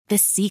The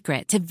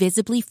secret to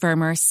visibly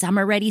firmer,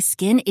 summer-ready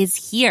skin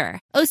is here.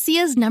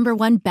 Osea's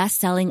 #1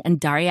 best-selling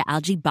Undaria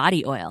Algae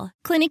Body Oil.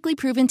 Clinically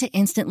proven to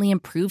instantly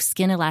improve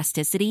skin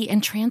elasticity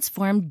and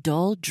transform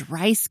dull,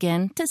 dry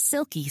skin to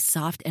silky,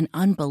 soft, and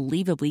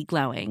unbelievably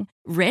glowing.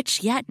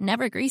 Rich yet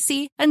never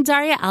greasy,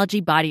 Undaria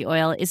Algae Body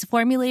Oil is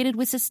formulated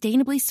with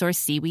sustainably sourced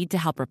seaweed to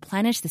help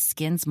replenish the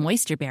skin's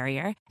moisture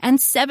barrier,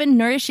 and 7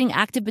 nourishing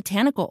active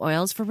botanical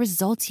oils for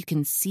results you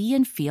can see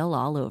and feel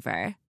all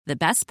over. The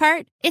best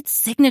part? Its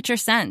signature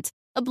scent.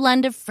 A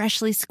blend of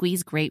freshly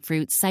squeezed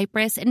grapefruit,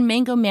 cypress, and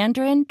mango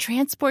mandarin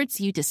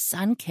transports you to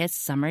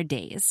sun-kissed summer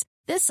days.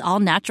 This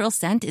all-natural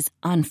scent is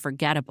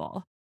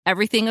unforgettable.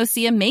 Everything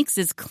Osea makes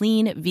is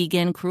clean,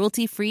 vegan,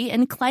 cruelty-free,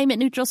 and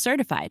climate-neutral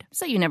certified,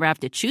 so you never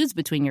have to choose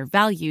between your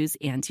values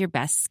and your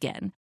best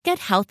skin. Get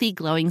healthy,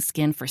 glowing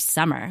skin for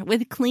summer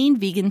with clean,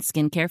 vegan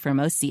skincare from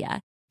Osea.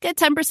 Get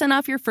 10%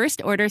 off your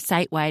first order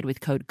site-wide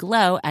with code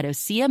GLOW at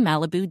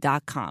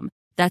OseaMalibu.com.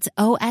 That's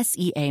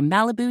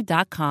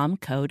OSEAMalibu.com,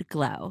 code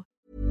GLOW.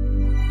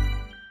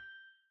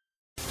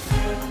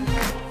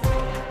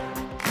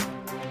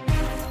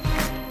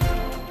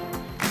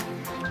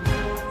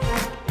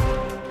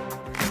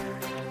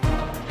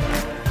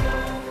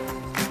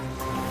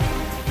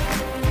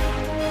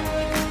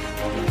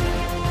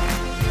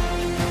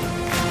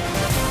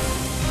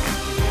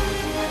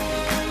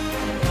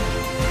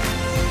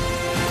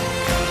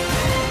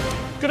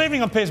 Good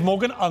evening, I'm Piers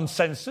Morgan,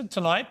 Uncensored.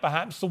 Tonight,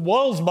 perhaps the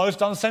world's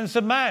most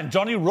uncensored man,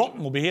 Johnny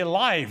Rotten, will be here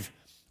live.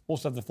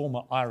 Also the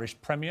former Irish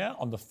Premier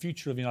on the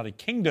future of the United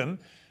Kingdom.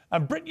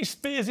 And Britney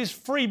Spears is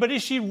free, but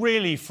is she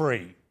really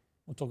free?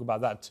 We'll talk about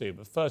that too,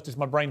 but first it's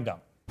my brain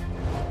dump. It's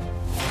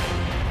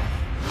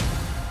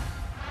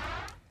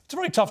a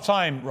very tough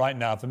time right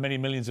now for many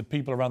millions of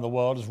people around the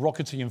world as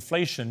rocketing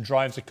inflation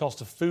drives the cost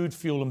of food,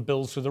 fuel and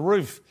bills through the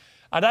roof.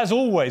 And as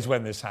always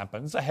when this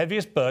happens, the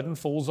heaviest burden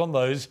falls on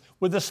those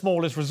with the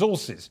smallest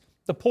resources,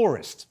 the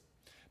poorest.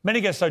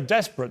 Many get so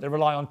desperate they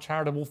rely on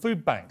charitable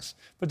food banks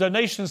for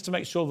donations to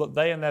make sure that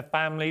they and their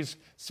families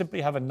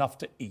simply have enough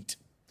to eat.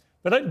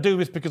 They don't do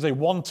this because they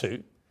want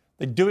to,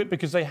 they do it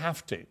because they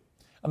have to.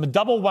 And the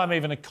double whammy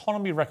of an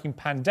economy-wrecking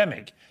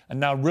pandemic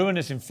and now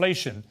ruinous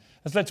inflation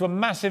has led to a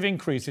massive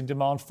increase in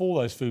demand for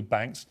those food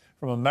banks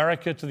from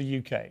America to the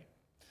UK.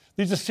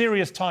 These are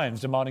serious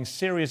times demanding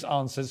serious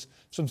answers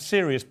from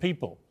serious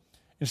people.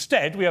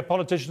 Instead, we have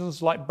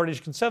politicians like British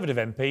Conservative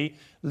MP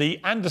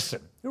Lee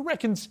Anderson, who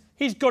reckons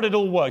he's got it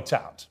all worked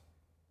out.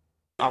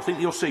 I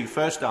think you'll see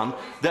firsthand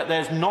that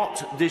there's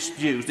not this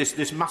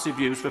massive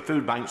use for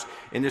food banks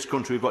in this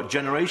country. We've got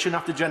generation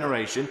after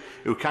generation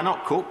who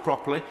cannot cook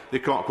properly, they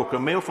can't cook a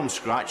meal from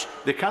scratch,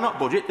 they cannot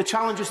budget. The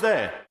challenge is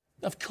there.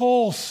 Of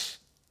course.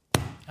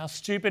 How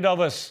stupid of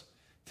us.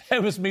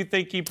 There was me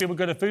thinking people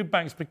go to food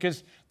banks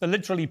because they're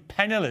literally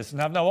penniless and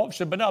have no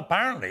option. But no,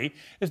 apparently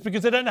it's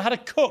because they don't know how to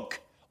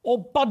cook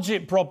or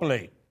budget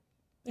properly.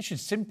 They should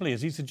simply,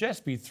 as he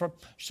suggests, be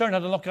shown how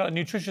to knock out a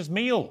nutritious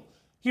meal.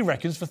 He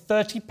reckons for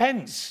 30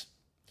 pence.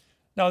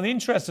 Now, in the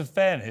interest of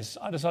fairness,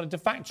 I decided to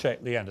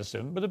fact-check Lee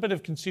Anderson with a bit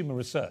of consumer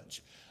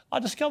research. I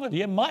discovered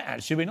he might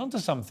actually have been onto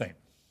something.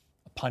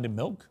 A pint of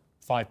milk,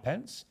 5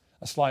 pence.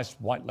 A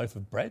sliced white loaf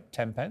of bread,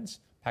 10 pence.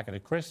 Packet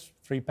of crisps,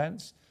 3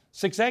 pence.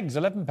 6 eggs,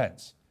 11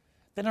 pence.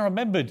 Then I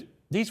remembered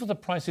these were the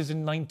prices in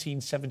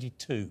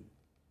 1972,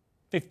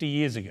 50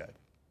 years ago.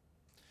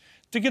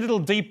 Dig a little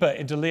deeper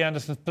into Lee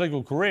Anderson's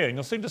political career and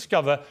you'll soon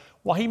discover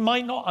why he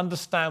might not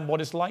understand what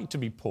it's like to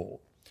be poor.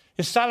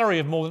 His salary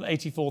of more than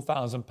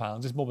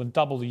 £84,000 is more than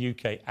double the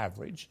UK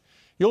average.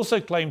 He also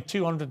claimed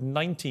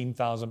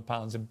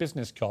 £219,000 in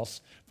business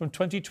costs from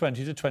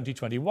 2020 to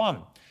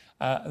 2021.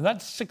 And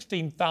that's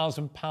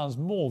 £16,000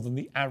 more than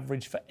the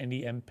average for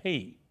any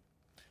MP.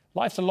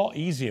 Life's a lot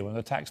easier when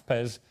the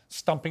taxpayer's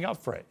stumping up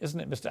for it,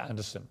 isn't it, Mr.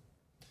 Anderson?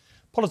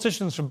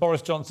 Politicians from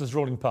Boris Johnson's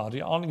ruling party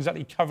aren't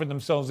exactly covering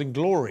themselves in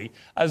glory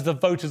as the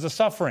voters are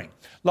suffering.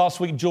 Last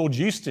week, George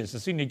Eustice, a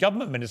senior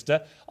government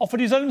minister,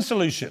 offered his own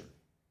solution.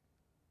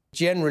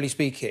 Generally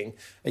speaking,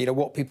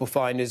 what people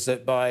find is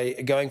that by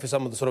going for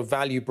some of the sort of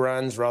value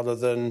brands rather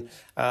than,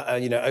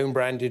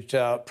 own-branded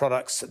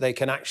products, they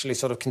can actually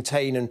sort of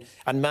contain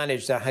and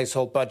manage their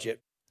household budget.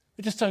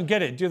 They just don't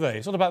get it, do they?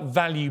 It's all about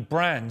value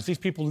brands. These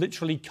people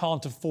literally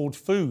can't afford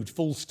food,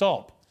 full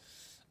stop.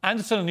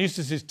 Anderson and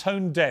Eustace's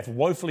tone-deaf,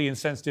 woefully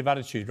insensitive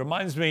attitude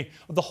reminds me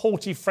of the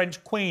haughty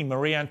French queen,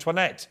 Marie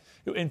Antoinette,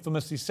 who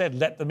infamously said,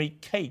 "Let them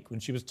eat cake," when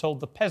she was told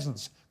the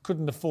peasants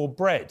couldn't afford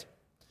bread.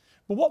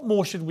 But what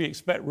more should we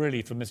expect,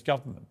 really, from this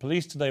government?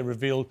 Police today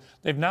revealed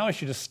they've now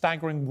issued a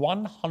staggering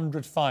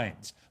 100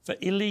 fines for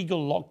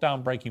illegal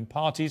lockdown-breaking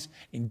parties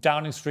in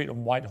Downing Street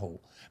and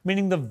Whitehall,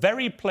 meaning the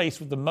very place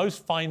with the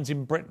most fines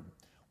in Britain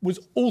was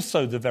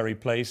also the very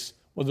place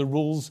where the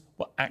rules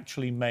were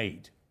actually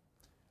made.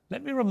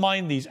 Let me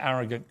remind these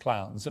arrogant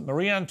clowns that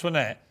Marie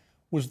Antoinette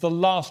was the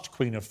last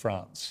Queen of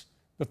France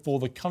before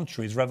the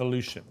country's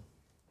revolution.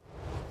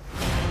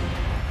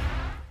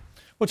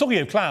 We're talking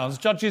of clowns.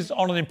 Judges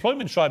on an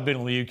employment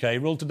tribunal in the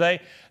UK ruled today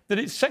that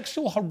it's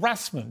sexual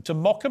harassment to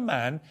mock a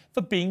man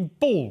for being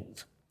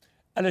bald.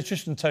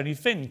 Electrician Tony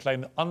Finn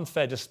claimed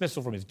unfair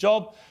dismissal from his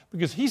job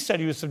because he said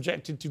he was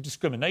subjected to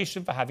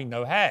discrimination for having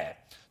no hair.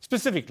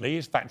 Specifically,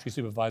 his factory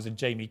supervisor,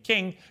 Jamie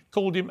King,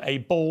 called him a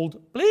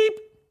bald bleep.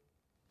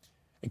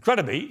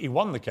 Incredibly, he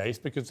won the case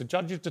because the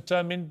judges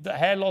determined that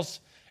hair loss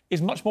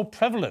is much more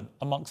prevalent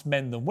amongst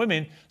men than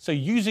women, so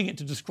using it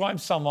to describe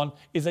someone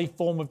is a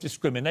form of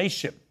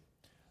discrimination.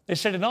 They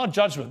said, in our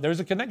judgment, there is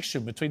a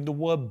connection between the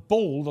word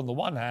bald on the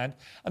one hand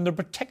and the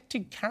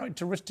protected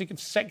characteristic of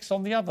sex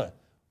on the other.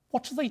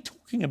 What are they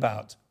talking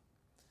about?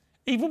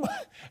 Even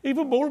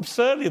more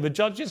absurdly, the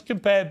judges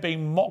compared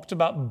being mocked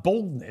about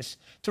baldness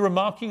to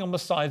remarking on the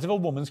size of a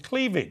woman's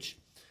cleavage,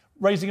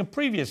 raising a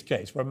previous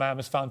case where a man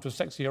was found to have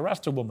sexually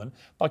harassed a woman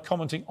by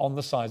commenting on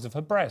the size of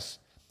her breasts.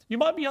 You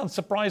might be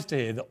unsurprised to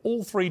hear that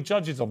all three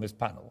judges on this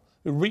panel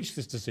who reached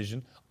this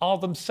decision are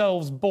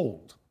themselves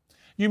bald.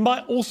 You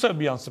might also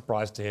be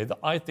unsurprised to hear that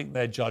I think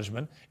their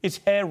judgment is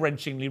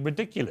hair-wrenchingly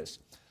ridiculous.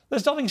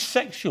 There's nothing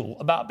sexual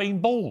about being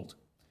bald.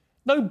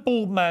 No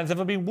bald man's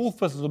ever been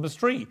wolf-whistled on the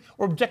street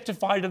or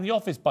objectified in the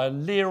office by a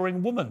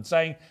leering woman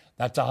saying,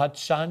 "That's a hot,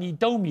 shiny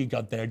dome you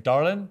got there,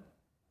 darling."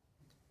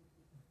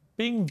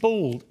 Being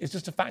bald is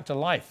just a fact of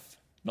life,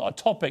 not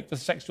a topic for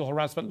sexual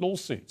harassment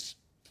lawsuits.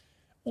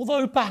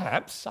 Although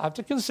perhaps I have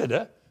to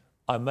consider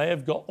I may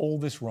have got all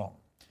this wrong.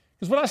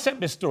 Because when I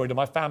sent this story to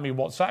my family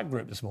WhatsApp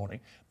group this morning,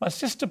 my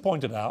sister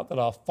pointed out that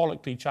our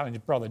follically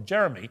challenged brother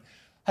Jeremy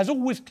has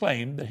always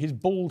claimed that his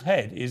bald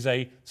head is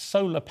a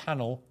solar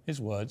panel,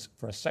 his words,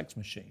 for a sex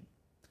machine.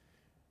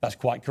 That's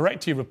quite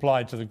correct, he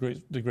replied to the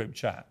group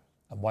chat,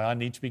 and why I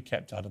need to be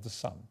kept out of the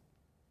sun.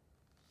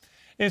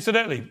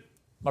 Incidentally,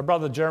 my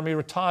brother Jeremy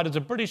retired as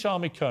a British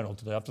Army colonel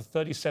today after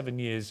 37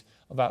 years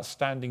of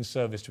outstanding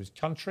service to his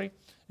country,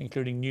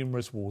 including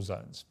numerous war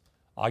zones.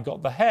 I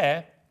got the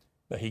hair,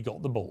 but he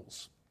got the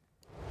balls.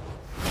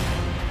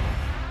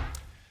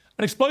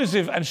 An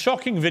explosive and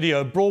shocking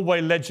video of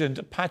Broadway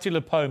legend Patti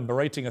LuPone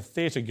berating a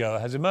theatre-goer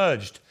has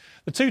emerged.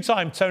 The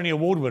two-time Tony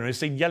Award winner is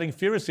seen yelling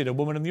furiously at a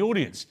woman in the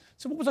audience.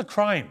 So what was her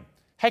crime?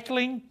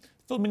 Heckling?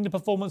 Filming the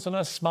performance on her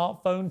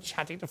smartphone?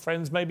 Chatting to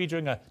friends maybe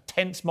during a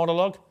tense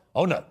monologue?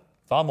 Oh no,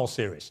 far more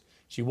serious.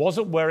 She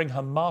wasn't wearing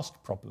her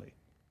mask properly.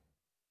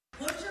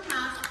 Put your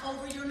mask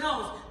over your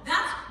nose.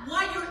 That's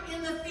why you're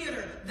in the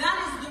theatre.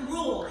 That is the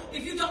rule.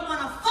 If you don't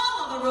want to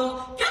follow the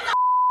rule, get the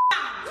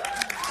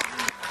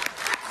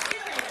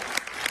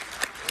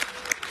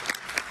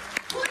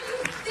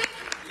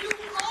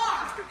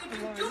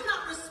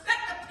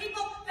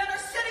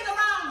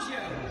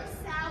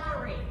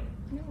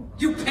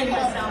You pay my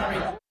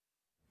salary.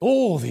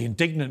 Oh, the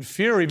indignant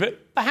fury. But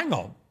hang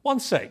on, one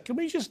sec. Can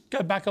we just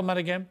go back on that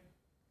again?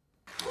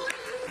 Who do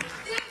you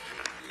think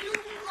you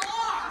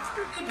are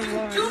if you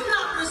do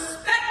not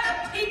respect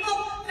the people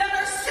that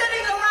are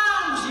sitting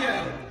around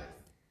you?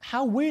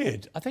 How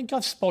weird. I think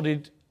I've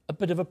spotted a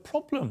bit of a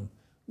problem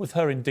with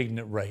her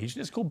indignant rage.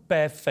 It's called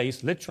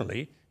barefaced,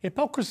 literally,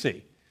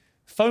 hypocrisy.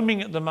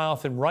 Foaming at the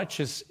mouth in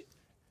righteous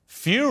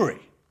fury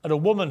at a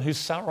woman who's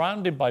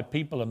surrounded by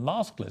people and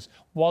maskless,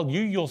 while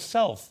you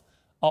yourself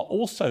are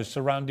also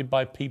surrounded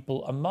by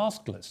people and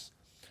maskless.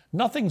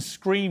 Nothing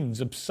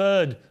screams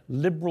absurd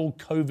liberal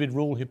COVID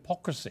rule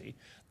hypocrisy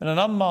than an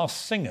unmasked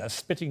singer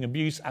spitting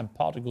abuse and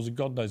particles of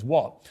God knows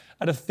what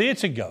at a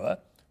theatre-goer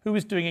who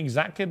is doing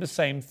exactly the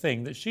same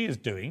thing that she is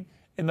doing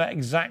in that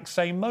exact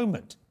same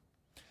moment.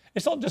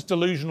 It's not just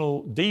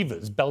delusional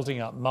divas belting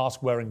out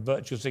mask-wearing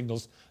virtue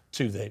signals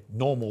to the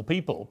normal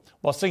people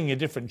while singing a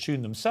different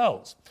tune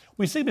themselves.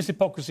 We see this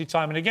hypocrisy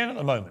time and again at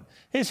the moment.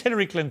 Here's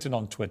Hillary Clinton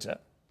on Twitter.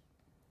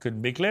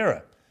 Couldn't be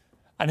clearer.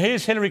 And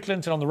here's Hillary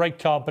Clinton on the red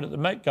carpet at the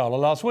Met Gala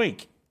last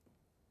week.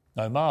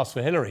 No mask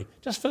for Hillary,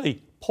 just for the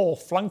poor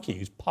flunky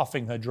who's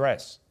puffing her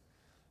dress.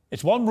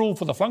 It's one rule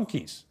for the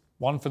flunkies,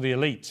 one for the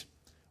elite.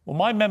 Well,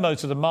 my memo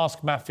to the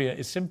mask mafia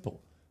is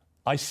simple.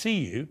 I see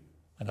you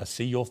and I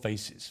see your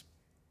faces.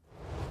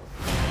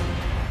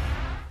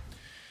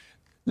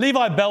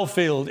 Levi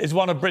Belfield is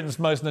one of Britain's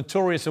most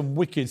notorious and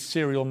wicked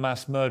serial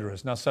mass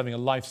murderers, now serving a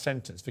life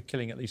sentence for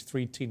killing at least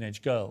 3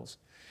 teenage girls.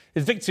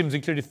 His victims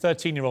included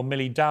 13-year-old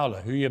Millie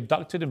Dowler, who he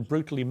abducted and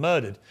brutally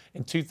murdered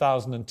in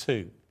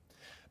 2002.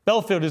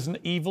 Belfield is an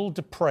evil,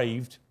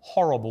 depraved,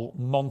 horrible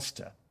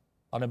monster.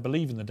 I don't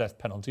believe in the death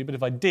penalty, but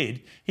if I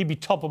did, he'd be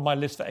top of my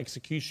list for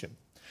execution.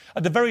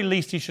 At the very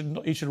least, he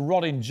should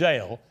rot in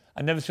jail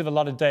and never see the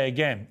light of day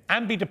again,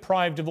 and be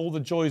deprived of all the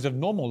joys of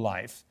normal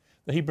life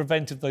that he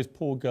prevented those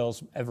poor girls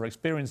from ever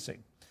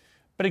experiencing.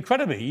 But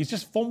incredibly, he's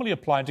just formally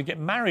applied to get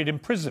married in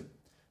prison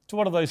to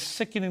one of those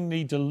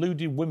sickeningly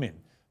deluded women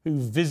who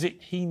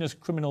visit heinous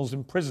criminals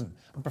in prison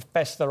and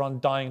profess their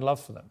undying love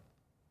for them.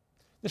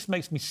 This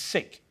makes me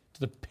sick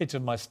to the pit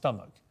of my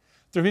stomach.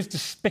 Through his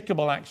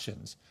despicable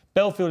actions,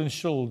 Belfield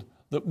ensured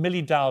that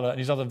Millie Dowler and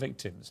his other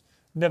victims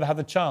never had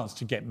the chance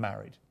to get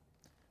married.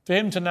 For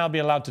him to now be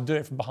allowed to do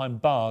it from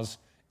behind bars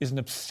is an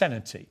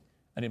obscenity,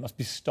 and it must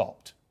be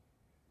stopped.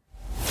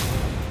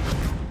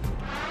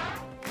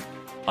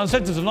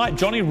 Uncensored tonight,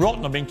 Johnny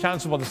Rotten being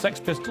cancelled by the Sex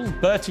Pistols,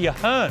 Bertie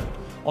Ahern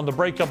on the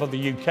breakup of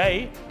the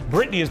UK,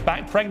 Britney is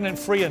back pregnant,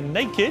 free and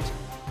naked,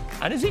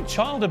 And is it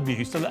child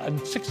abuse to let a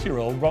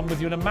 6-year-old run with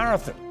you in a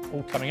marathon?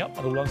 All coming up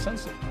on All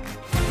Uncensored.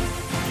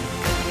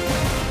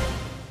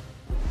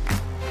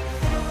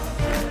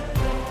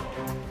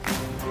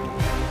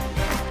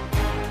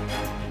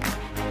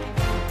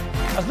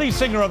 As lead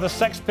singer of the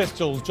Sex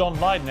Pistols, John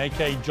Lydon,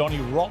 a.k.a. Johnny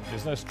Rotten,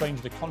 is no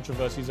stranger to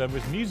controversies over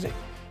his music.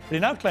 But he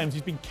now claims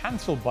he's been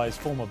cancelled by his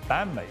former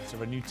bandmates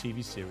of a new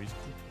TV series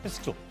called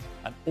Pistol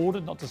and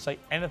ordered not to say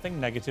anything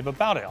negative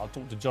about it. I'll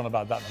talk to John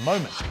about that in a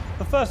moment.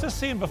 But first, let's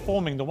see him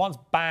performing the once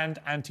banned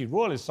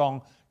anti-royalist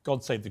song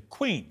God Save the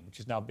Queen, which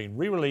is now being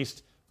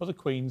re-released for the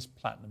Queen's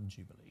Platinum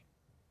Jubilee.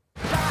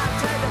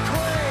 God save the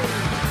Queen.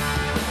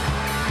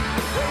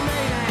 We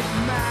mean it,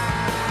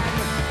 man.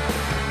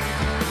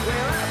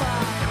 Wherever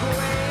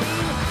Queen,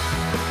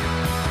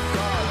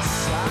 God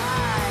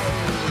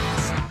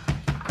saves.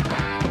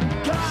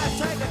 God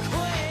save the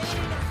Queen.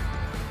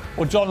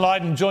 Well, John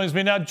Lydon joins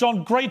me now.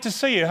 John, great to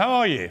see you. How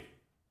are you?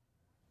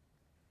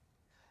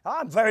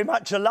 I'm very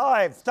much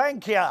alive,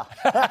 thank you.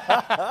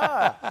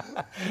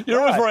 You're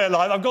always very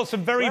alive. I've got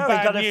some very Well, bad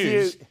we've got a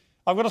news. few-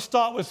 I've got to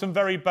start with some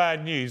very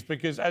bad news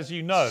because, as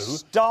you know...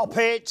 Stop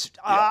it.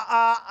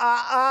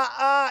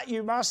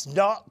 You must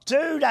not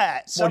do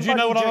that. Well, do you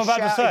know what I'm about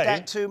to say? Somebody just shouted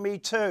that to me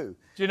too.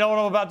 Do you know what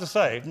I'm about to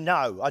say?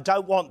 No, I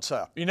don't want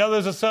to. You know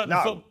there's a certain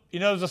No.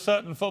 there's a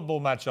certain football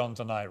match on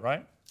tonight,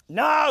 right?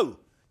 No,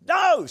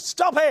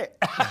 stop it.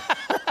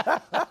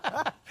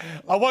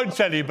 I won't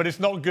tell you, but it's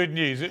not good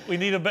news. We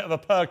need a bit of a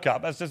perk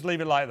up. Let's just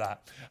leave it like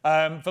that.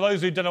 For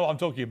those who don't know what I'm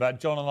talking about,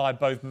 John and I are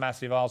both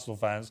massive Arsenal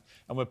fans,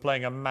 and we're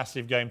playing a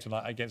massive game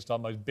tonight against our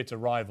most bitter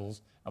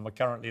rivals, and we're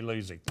currently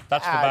losing.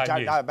 That's the I bad don't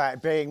news. know about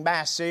it being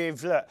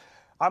massive. Look,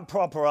 I'm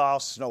proper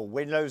Arsenal.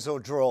 Win, lose or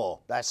draw.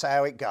 That's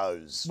how it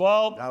goes.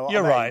 Well, Know what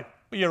you're I mean? right.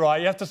 You're right.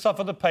 You have to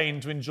suffer the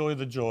pain to enjoy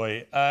the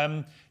joy.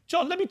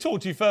 John, let me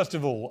talk to you first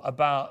of all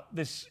about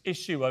this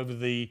issue over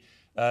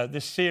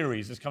this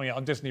series that's coming out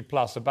on Disney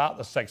Plus about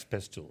the Sex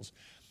Pistols.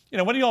 You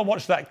know, when you all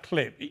watch that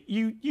clip,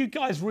 you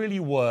guys really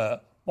were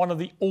one of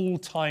the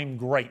all-time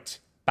great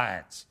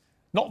bands.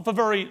 Not for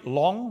very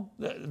long,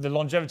 the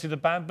longevity of the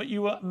band, but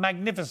you were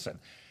magnificent.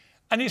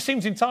 And it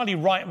seems entirely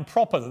right and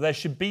proper that there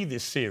should be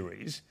this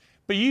series,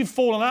 but you've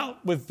fallen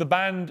out with the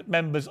band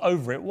members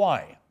over it.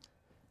 Why?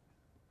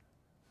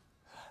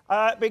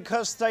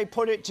 Because they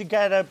put it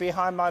together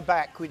behind my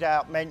back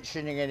without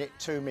mentioning it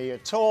to me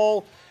at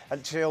all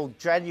until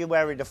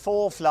January the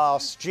 4th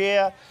last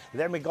year.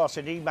 Then we got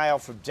an email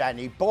from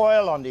Danny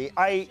Boyle on the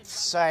 8th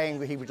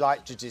saying he would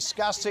like to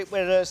discuss it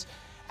with us.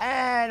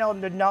 And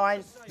on the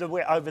 9th,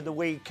 over the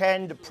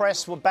weekend, the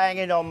press were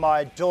banging on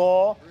my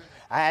door.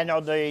 And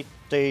on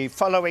the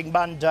following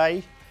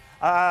Monday,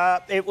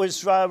 it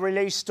was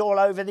released all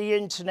over the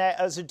internet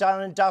as a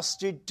done and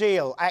dusted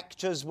deal.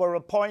 Actors were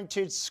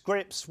appointed,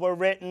 scripts were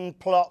written,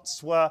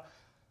 plots were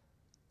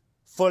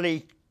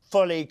fully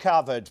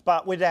covered,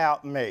 but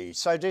without me.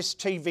 So this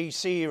TV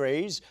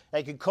series,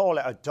 they could call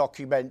it a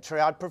documentary,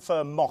 I'd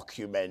prefer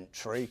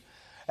mockumentary,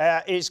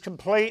 is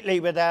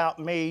completely without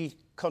me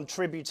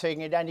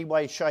contributing in any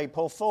way, shape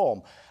or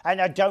form.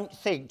 And I don't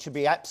think, to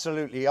be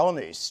absolutely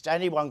honest,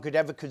 anyone could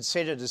ever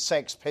consider the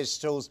Sex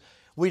Pistols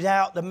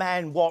without the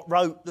man what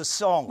wrote the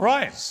songs.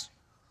 Right.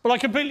 Well, I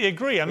completely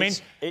agree. I mean,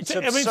 it's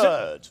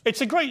absurd.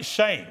 It's a great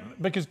shame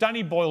because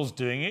Danny Boyle's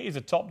doing it. He's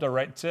a top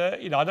director.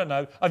 You know, I don't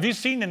know. Have you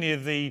seen any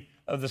of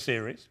the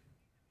series?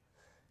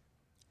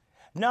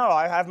 No,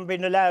 I haven't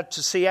been allowed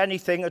to see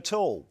anything at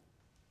all.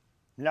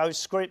 No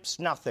scripts,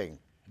 nothing.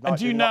 And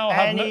do you now not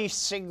have any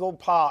single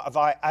part of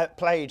I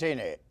played in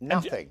it?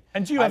 Nothing.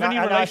 And do you have any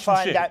And I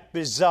find relationship? that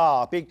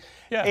bizarre.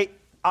 Yeah.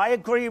 I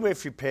agree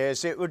with you,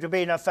 Piers. It would have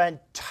been a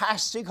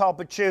fantastic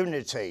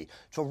opportunity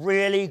to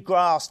really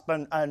grasp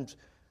and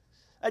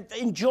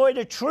enjoy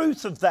the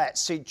truth of that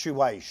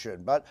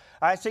situation. But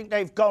I think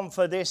they've gone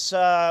for this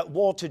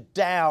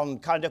watered-down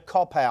kind of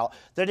cop-out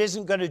that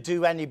isn't going to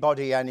do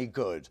anybody any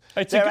good.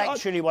 What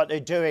they're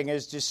doing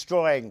is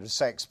destroying the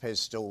Sex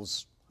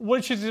Pistols.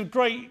 Which is a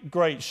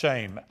great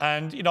shame.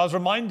 And, you know, I was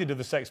reminded of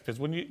the Sex Pistols.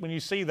 When you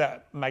see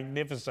that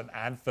magnificent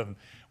anthem,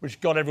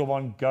 which got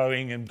everyone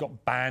going and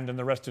got banned and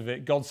the rest of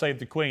it, God Save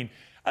the Queen.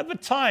 At the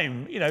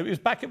time, you know, it was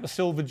back at the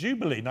Silver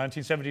Jubilee,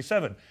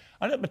 1977.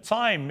 And at the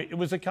time, it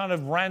was a kind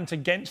of rant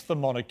against the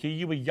monarchy.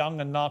 You were young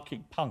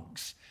anarchic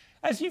punks.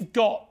 As you've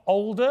got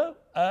older,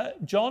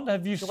 John,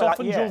 have you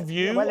softened your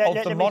view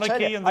of the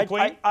monarchy and the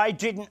Queen? I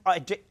didn't.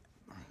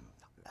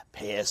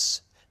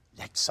 Piers,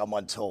 let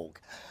someone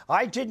talk.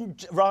 I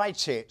didn't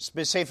write it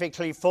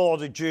specifically for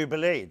the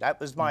Jubilee. That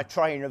was my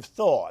train of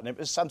thought. And it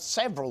was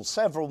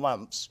several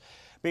months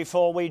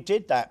before we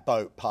did that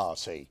boat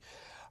party.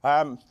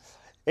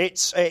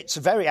 It's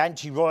very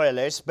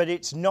anti-royalist, but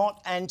it's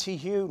not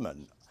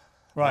anti-human.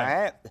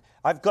 Right.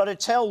 I've got to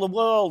tell the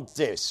world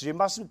this. You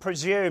mustn't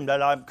presume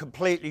that I'm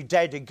completely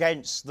dead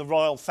against the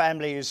royal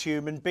family as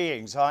human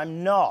beings.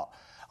 I'm not.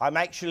 I'm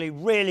actually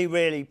really,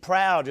 really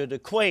proud of the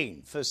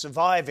Queen for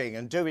surviving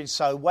and doing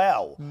so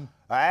well.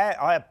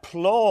 I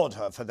applaud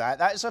her for that.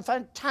 That is a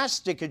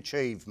fantastic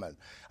achievement.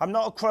 I'm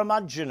not a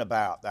curmudgeon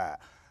about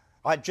that.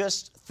 I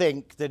just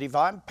think that if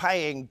I'm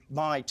paying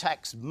my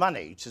tax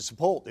money to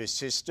support this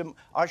system,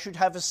 I should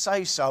have a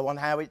say-so on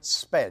how it's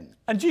spent.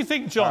 And do you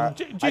think, John,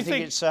 I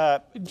think it's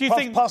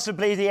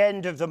possibly the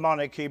end of the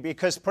monarchy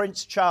because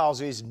Prince Charles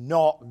is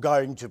not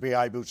going to be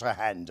able to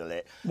handle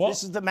it. What?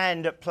 This is the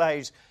man that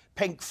plays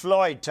Pink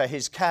Floyd to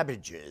his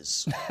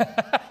cabbages.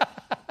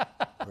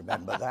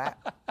 Remember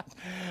that?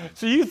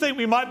 So you think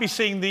we might be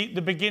seeing the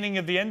beginning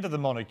of the end of the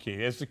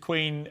monarchy as the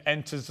Queen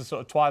enters the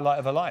sort of twilight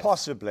of her life?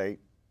 Possibly.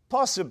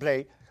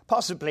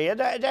 And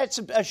that's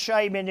a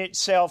shame in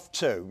itself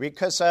too,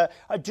 because I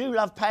do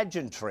love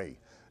pageantry.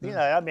 You know,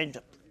 I mean,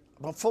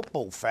 I'm a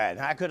football fan.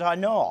 How could I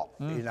not?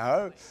 You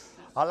know,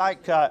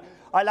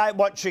 I like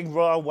watching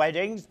royal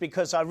weddings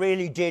because I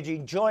really did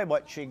enjoy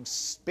watching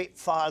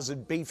Spitfires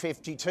and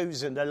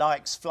B-52s and the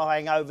likes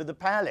flying over the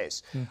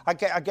palace. I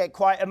get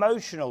quite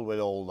emotional with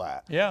all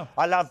that. Yeah.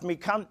 I love me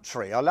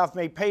country, I love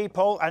me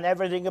people and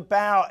everything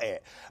about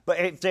it. But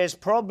if there's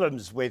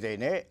problems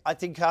within it, I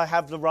think I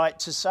have the right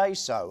to say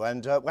so.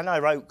 And when I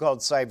wrote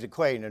God Save the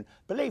Queen, and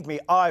believe me,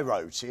 I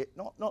wrote it,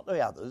 not the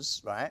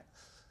others, right?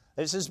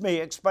 This is me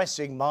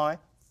expressing my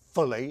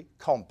fully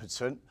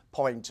competent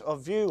point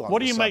of view on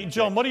What do you make,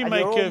 John? What do you make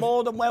you're all of...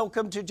 more than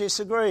welcome to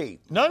disagree.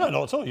 No, not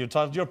at all. You're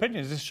entitled to your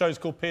opinions. This show's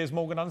called Piers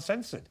Morgan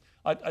Uncensored.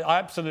 I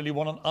absolutely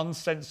want an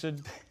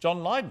uncensored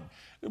John Lydon.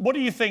 What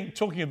do you think,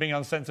 talking of being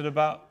uncensored,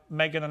 about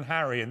Meghan and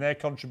Harry and their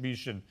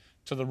contribution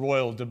to the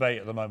royal debate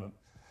at the moment?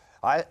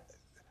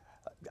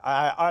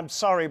 I'm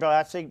sorry, but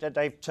I think that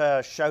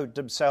they've showed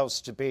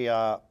themselves to be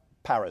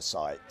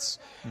parasites.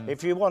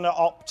 If you want to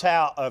opt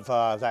out of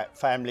that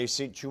family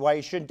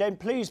situation, then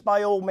please,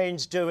 by all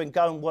means, do and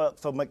go and work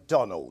for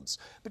McDonald's.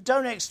 But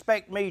don't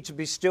expect me to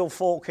be still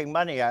forking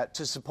money out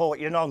to support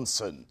your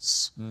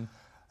nonsense.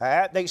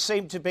 They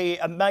seem to be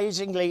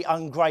amazingly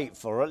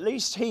ungrateful, or at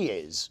least he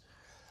is.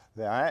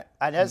 Right?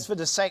 And as for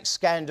the sex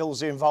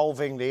scandals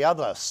involving the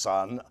other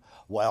son,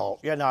 well,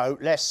 you know,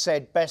 less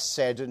said, best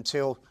said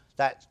until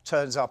that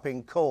turns up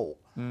in court.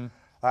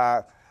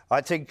 I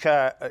think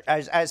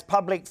as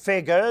public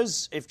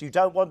figures, if you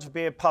don't want to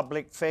be a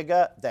public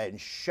figure, then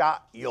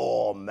shut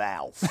your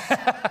mouth.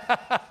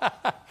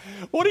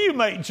 What do you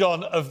make,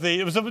 John, of the...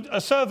 It was a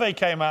survey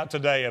came out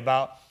today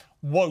about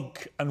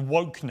woke and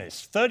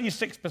wokeness.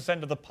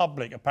 36% of the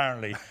public,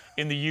 apparently,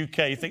 in the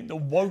UK think that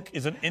woke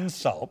is an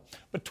insult,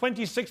 but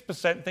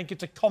 26% think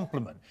it's a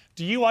compliment.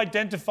 Do you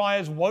identify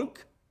as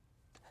woke?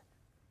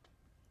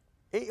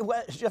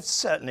 Well,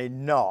 certainly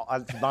not.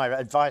 My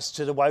advice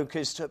to the woke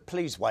is to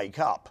please wake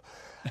up.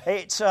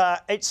 It's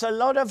a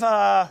lot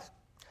of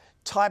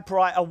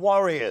typewriter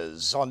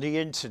warriors on the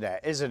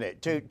internet, isn't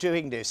it?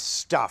 Doing this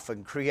stuff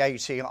and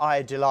creating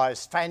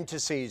idealised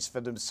fantasies for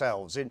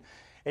themselves in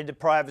the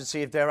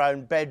privacy of their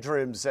own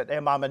bedrooms that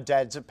their mum and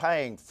dads are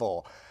paying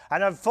for.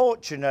 And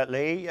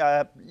unfortunately,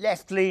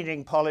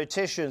 left-leaning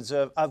politicians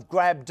have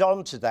grabbed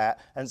onto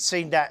that and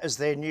seen that as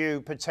their new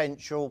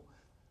potential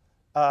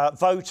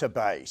voter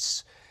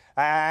base.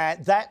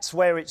 That's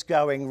where it's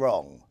going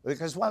wrong.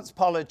 Because once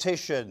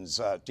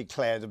politicians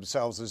declare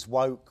themselves as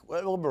woke,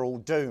 well, we're all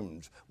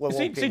doomed. We're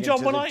walking John,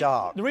 into the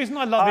dark. The reason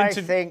I love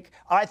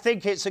I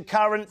think it's a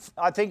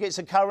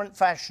current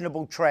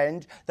fashionable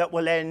trend that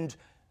will end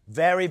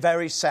very,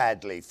 very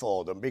sadly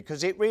for them,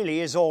 because it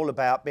really is all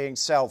about being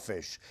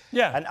selfish.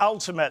 Yeah. And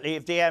ultimately,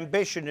 if the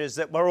ambition is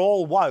that we're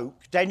all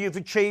woke, then you've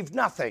achieved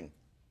nothing.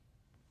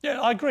 Yeah,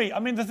 I agree. I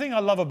mean, the thing I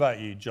love about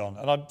you, John,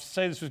 and I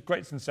say this with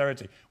great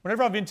sincerity,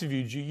 whenever I've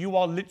interviewed you, you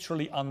are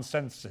literally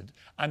uncensored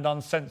and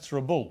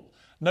uncensorable.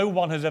 No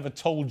one has ever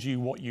told you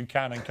what you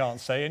can and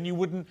can't say, and you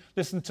wouldn't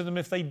listen to them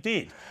if they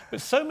did.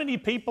 But so many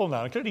people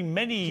now, including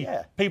many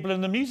people in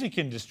the music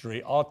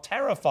industry, are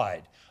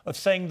terrified of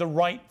saying the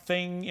right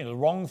thing, the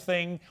wrong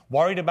thing,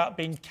 worried about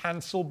being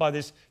cancelled by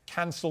this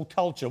cancel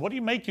culture. What do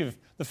you make of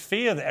the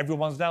fear that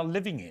everyone's now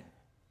living in?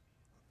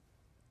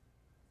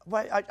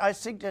 Well, I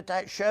think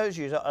that shows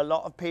you that a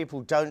lot of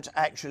people don't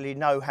actually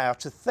know how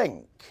to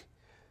think.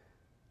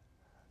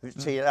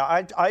 See,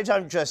 I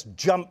don't just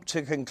jump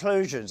to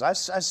conclusions. I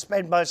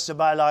spend most of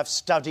my life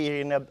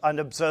studying and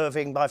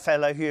observing my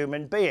fellow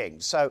human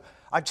beings. So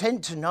I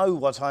tend to know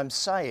what I'm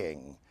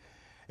saying.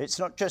 It's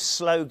not just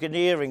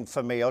sloganeering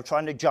for me or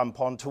trying to jump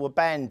onto a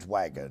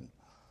bandwagon.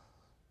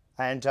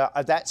 And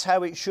that's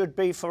how it should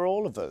be for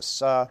all of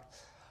us.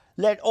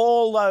 Let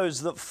all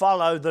those that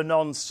follow the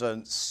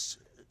nonsense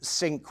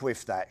sink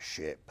with that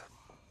ship.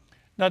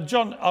 Now,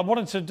 John, I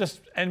wanted to just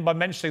end by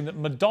mentioning that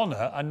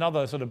Madonna,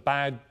 another sort of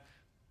bad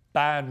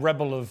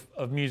rebel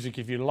of music,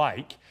 if you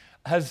like,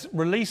 has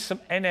released some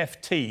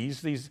NFTs,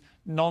 these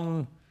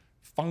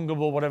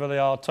non-fungible, whatever they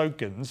are,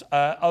 tokens,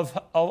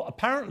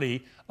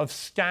 apparently of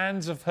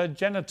scans of her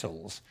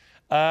genitals.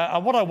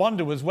 And what I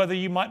wonder was whether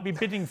you might be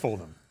bidding for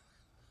them.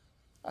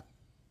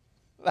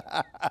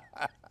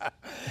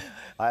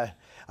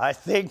 I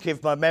think,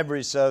 if my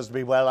memory serves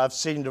me well, I've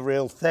seen the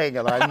real thing,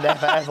 and I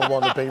never ever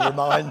want to be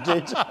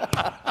reminded.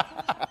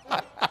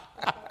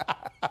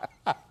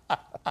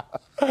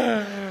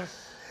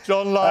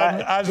 John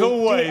Lydon, as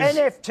always.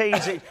 The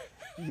NFTs...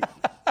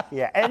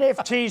 Yeah,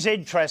 NFT's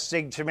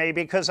interesting to me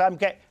because I'm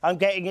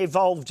getting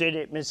involved in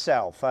it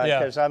myself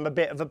because I'm a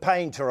bit of a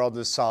painter on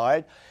the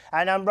side,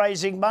 and I'm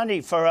raising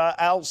money for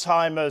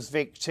Alzheimer's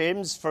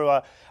victims through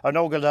an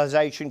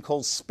organisation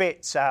called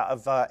Spitz out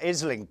of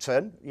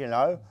Islington, you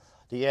know,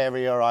 the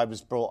area I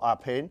was brought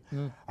up in,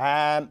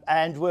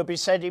 and we'll be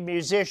sending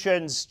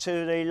musicians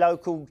to the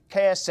local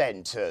care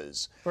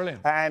centres.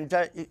 Brilliant. And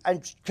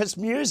because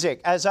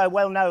music, as I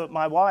well know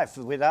my wife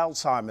with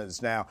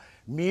Alzheimer's now,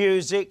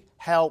 music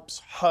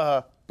helps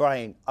her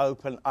brain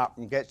open up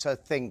and gets her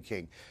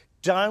thinking.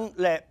 Don't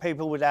let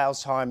people with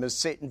Alzheimer's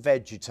sit and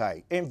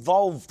vegetate.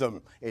 Involve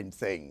them in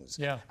things.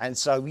 Yeah. And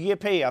so,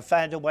 yippee, I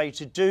found a way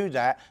to do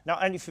that,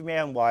 not only for my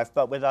own wife,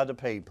 but with other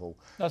people.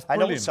 That's and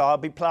brilliant. also, I'll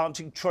be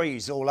planting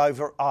trees all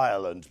over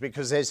Ireland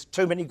because there's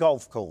too many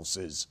golf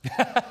courses.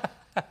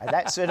 And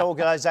that's an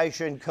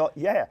organisation called,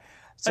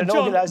 it's an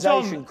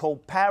organisation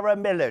called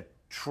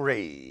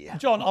Paramilitary.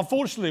 John,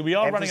 unfortunately, we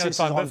are running out of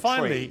time. But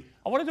finally, tree.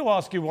 I wanted to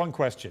ask you one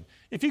question.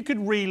 If you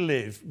could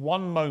relive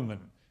one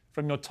moment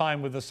from your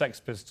time with the Sex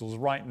Pistols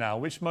right now,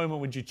 which moment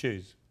would you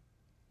choose?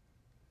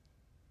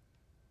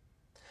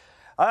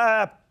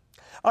 I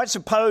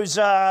suppose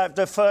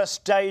the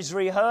first day's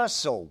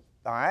rehearsal,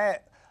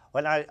 right?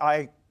 When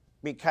I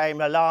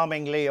became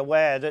alarmingly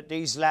aware that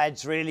these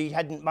lads really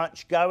hadn't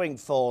much going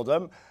for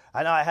them,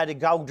 and I had a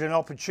golden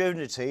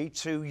opportunity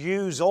to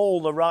use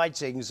all the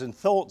writings and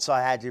thoughts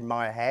I had in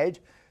my head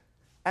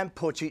and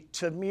put it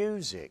to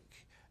music.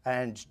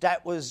 And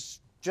that was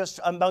just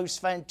a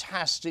most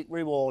fantastic,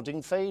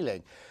 rewarding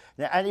feeling.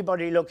 Now,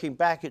 anybody looking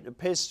back at the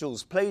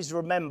Pistols, please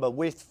remember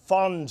with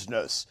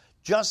fondness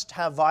just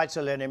how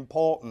vital and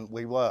important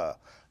we were,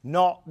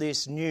 not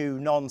this new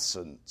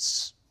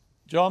nonsense.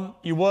 John,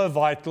 you were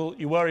vital,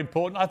 you were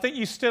important. I think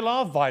you still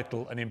are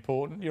vital and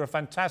important. You're a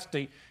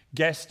fantastic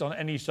guest on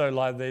any show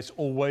like this,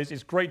 always.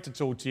 It's great to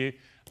talk to you,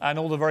 and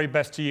all the very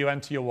best to you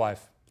and to your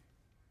wife.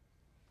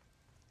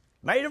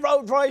 May the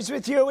road rise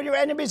with you and your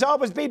enemies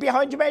always be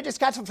behind you. May the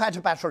scatter,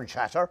 flatter, batter and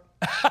chatter.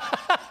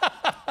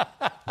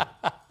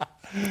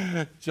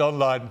 John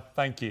Lydon,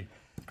 thank you.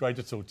 Great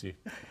to talk to you.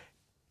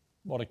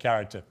 What a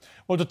character.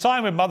 Well, to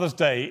time with Mother's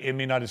Day in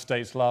the United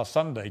States last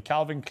Sunday,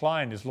 Calvin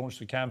Klein has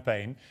launched a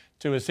campaign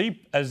to, as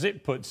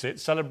it puts it,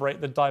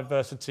 celebrate the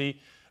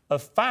diversity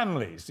of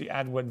families. The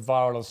ad went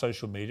viral on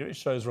social media. It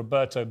shows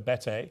Roberto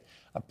Bette,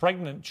 a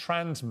pregnant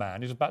trans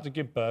man who's about to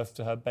give birth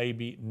to her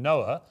baby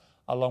Noah,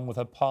 along with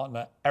her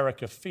partner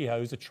Erica Fijo,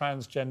 who's a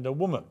transgender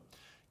woman.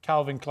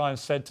 Calvin Klein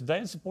said, today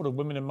in support of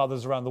women and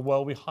mothers around the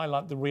world, we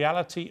highlight the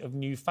reality of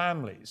new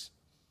families.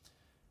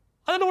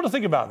 I don't know what to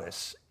think about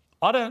this.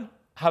 I don't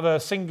have a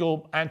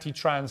single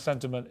anti-trans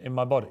sentiment in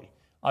my body.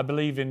 I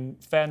believe in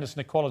fairness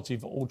and equality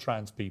for all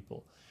trans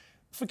people.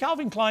 For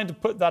Calvin Klein to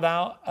put that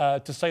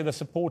out, to say they're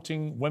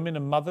supporting women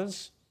and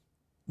mothers,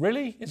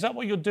 really? Is that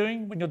what you're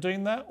doing when you're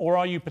doing that? Or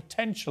are you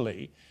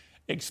potentially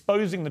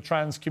exposing the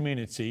trans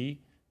community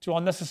to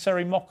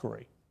unnecessary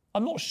mockery?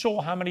 I'm not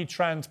sure how many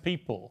trans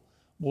people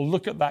will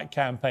look at that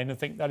campaign and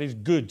think that is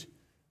good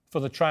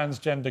for the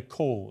transgender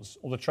cause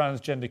or the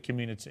transgender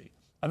community.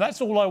 And that's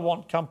all I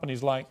want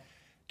companies like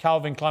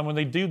Calvin Klein, when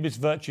they do this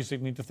virtue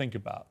signaling, to think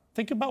about.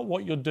 Think about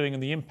what you're doing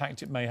and the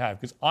impact it may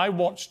have. Because I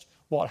watched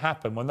what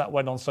happened when that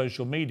went on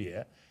social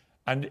media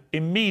and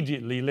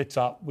immediately lit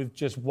up with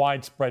just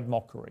widespread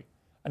mockery.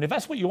 And if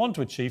that's what you want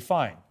to achieve,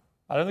 fine.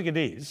 I don't think it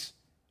is.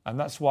 And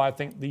that's why I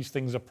think these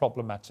things are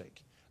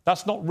problematic.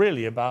 That's not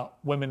really about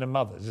women and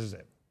mothers, is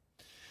it?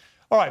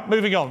 All right,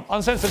 moving on.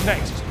 Uncensored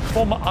next.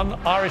 Former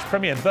Irish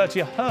Premier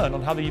Bertie Ahern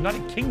on how the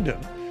United Kingdom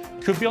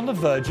could be on the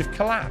verge of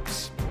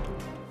collapse.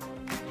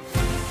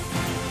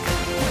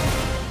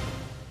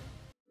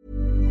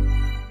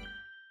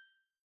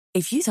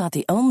 If you thought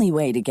the only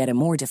way to get a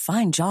more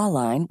defined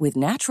jawline with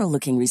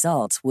natural-looking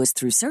results was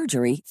through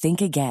surgery,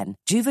 think again.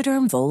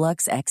 Juvederm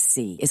Volux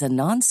XC is a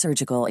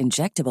non-surgical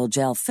injectable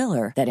gel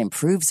filler that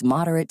improves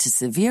moderate to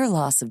severe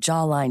loss of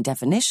jawline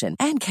definition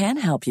and can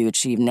help you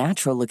achieve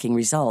natural-looking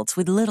results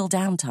with little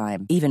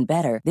downtime. Even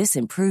better, this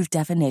improved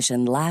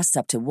definition lasts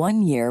up to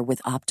 1 year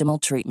with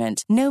optimal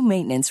treatment. No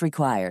maintenance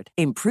required.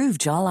 Improve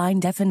jawline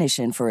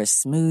definition for a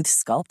smooth,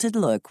 sculpted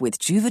look with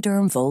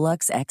Juvederm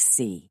Volux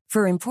XC.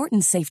 For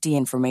important safety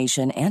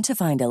information and to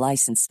find a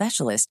licensed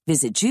specialist,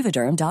 visit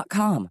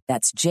Juvederm.com.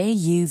 That's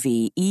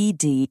Juvederm.com.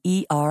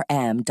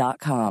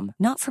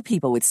 Not for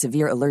people with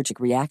severe allergic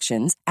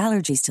reactions,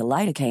 allergies to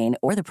lidocaine,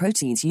 or the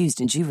proteins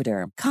used in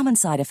Juvederm. Common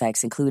side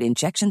effects include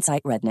injection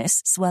site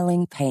redness,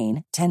 swelling,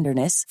 pain,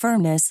 tenderness,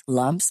 firmness,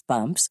 lumps,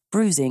 bumps,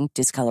 bruising,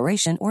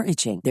 discoloration, or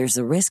itching. There's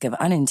a risk of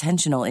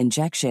unintentional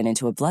injection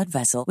into a blood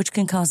vessel, which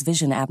can cause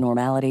vision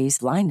abnormalities,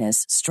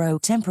 blindness,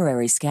 stroke,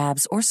 temporary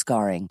scabs, or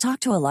scarring.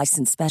 Talk to a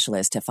licensed specialist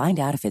to find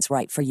out if it's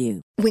right for you.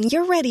 When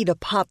you're ready to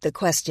pop the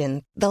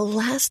question, the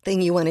last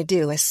thing you want to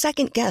do is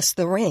second-guess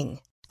the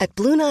ring. At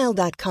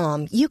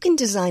BlueNile.com, you can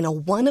design a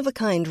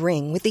one-of-a-kind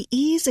ring with the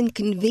ease and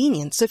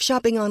convenience of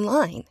shopping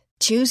online.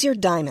 Choose your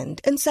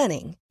diamond and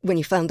setting. When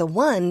you find the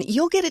one,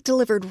 you'll get it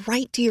delivered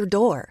right to your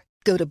door.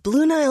 Go to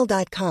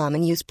BlueNile.com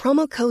and use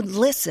promo code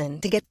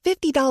LISTEN to get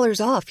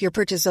 $50 off your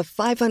purchase of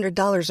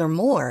 $500 or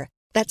more.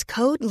 That's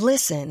code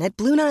LISTEN at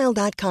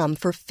BlueNile.com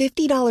for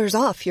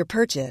 $50 off your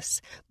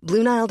purchase.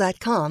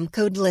 BlueNile.com,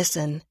 code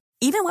LISTEN.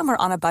 Even when we're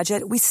on a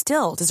budget, we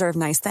still deserve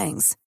nice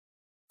things.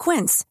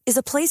 Quince is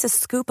a place to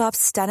scoop up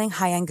stunning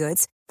high-end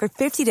goods for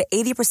 50 to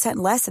 80%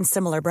 less than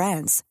similar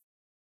brands.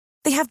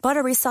 They have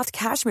buttery soft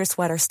cashmere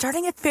sweaters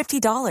starting at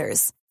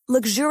 $50,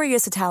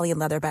 luxurious Italian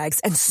leather bags,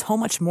 and so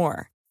much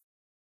more.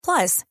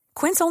 Plus,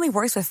 Quince only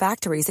works with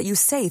factories that use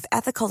safe,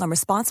 ethical, and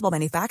responsible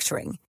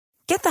manufacturing.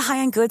 Get the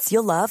high-end goods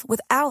you'll love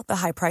without the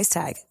high price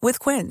tag with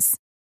Quince.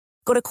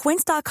 Go to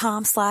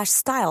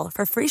quince.com/style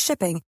for free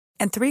shipping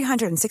and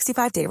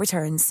 365-day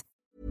returns.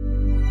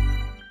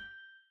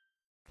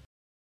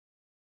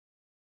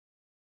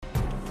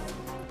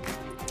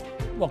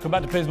 Welcome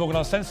back to Piers Morgan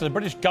Uncensored. The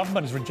British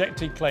government has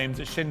rejected claims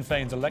that Sinn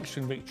Féin's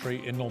election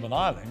victory in Northern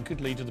Ireland could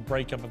lead to the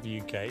breakup of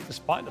the UK,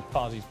 despite the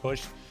party's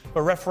push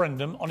for a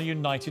referendum on a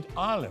united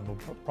Ireland. Well,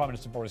 Prime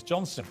Minister Boris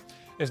Johnson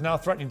is now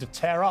threatening to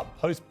tear up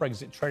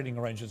post-Brexit trading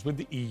arrangements with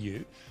the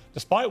EU,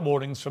 despite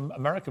warnings from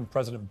American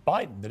President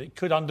Biden that it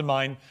could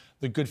undermine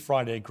the Good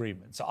Friday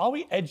Agreement. So are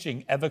we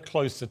edging ever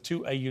closer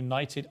to a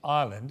united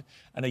Ireland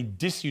and a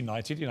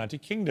disunited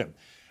United Kingdom?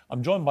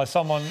 I'm joined by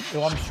someone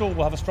who I'm sure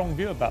will have a strong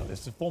view about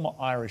this, the former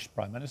Irish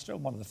Prime Minister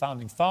and one of the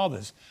founding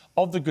fathers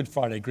of the Good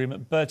Friday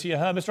Agreement, Bertie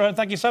Ahern. Mr. Ahern,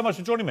 thank you so much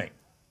for joining me.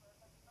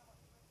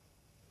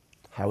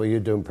 How are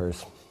you doing,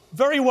 Piers?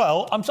 Very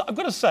well. I've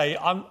got to say,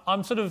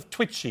 I'm sort of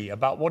twitchy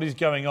about what is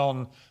going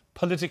on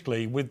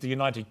politically with the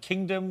United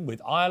Kingdom, with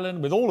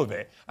Ireland, with all of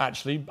it,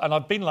 actually. And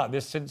I've been like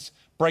this since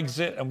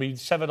Brexit and we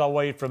severed our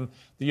way from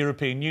the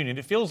European Union.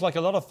 It feels like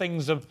a lot of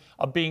things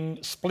are being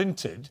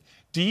splintered.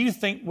 Do you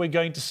think we're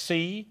going to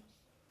see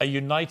a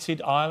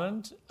united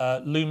Ireland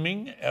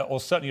looming,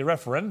 or certainly a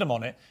referendum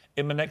on it,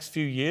 in the next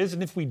few years?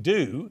 And if we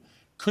do,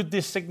 could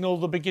this signal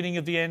the beginning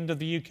of the end of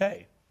the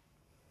UK?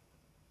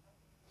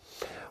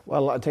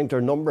 Well, I think there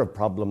are a number of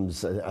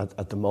problems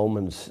at the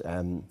moment.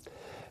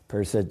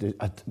 Per se,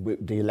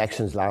 the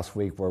elections last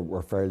week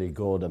were fairly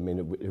good. I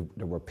mean,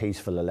 there were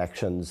peaceful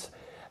elections.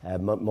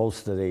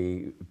 Most of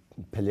the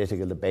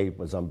political debate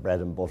was on bread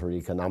and butter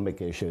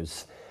economic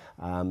issues.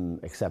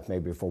 Except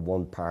maybe for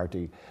one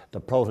party. The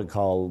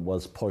protocol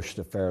was pushed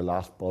a fair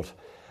lot, but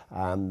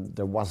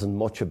there wasn't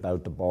much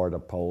about the border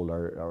poll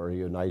or a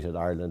united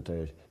Ireland,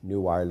 a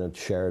new Ireland,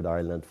 shared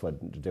Ireland,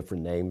 with the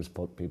different names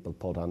people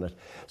put on it.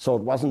 So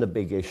it wasn't a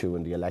big issue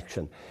in the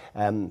election.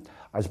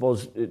 I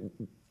suppose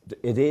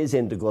it is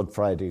in the Good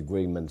Friday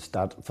Agreement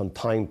that from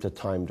time to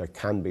time there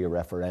can be a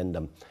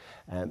referendum.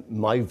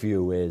 My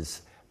view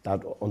is that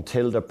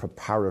until the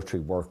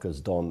preparatory work is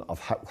done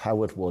of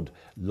how it would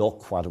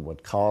look, what it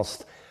would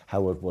cost,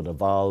 how it would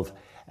evolve,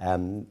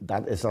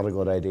 that is not a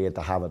good idea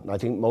to have it. And I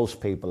think most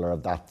people are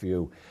of that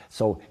view.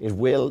 So there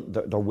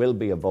will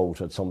be a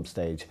vote at some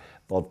stage,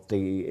 but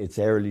it's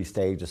early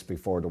stages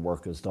before the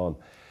work is done.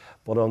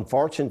 But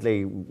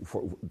unfortunately,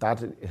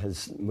 that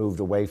has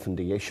moved away from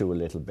the issue a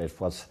little bit.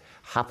 What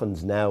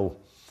happens now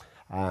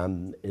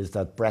is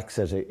that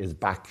Brexit is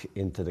back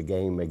into the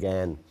game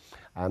again.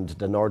 And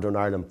the Northern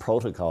Ireland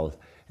Protocol,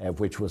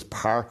 which was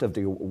part of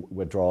the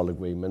withdrawal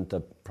agreement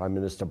that Prime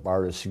Minister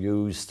Boris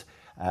used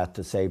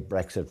to say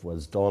Brexit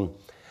was done,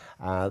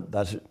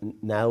 that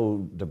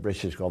now the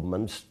British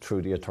government,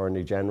 through the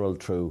Attorney General,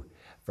 through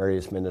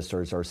various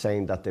ministers, are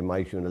saying that they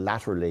might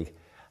unilaterally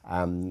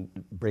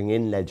bring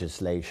in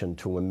legislation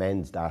to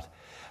amend that.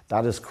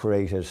 That has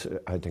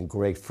created, I think,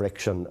 great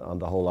friction on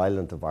the whole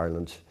island of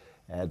Ireland.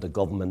 The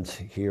government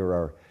here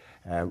are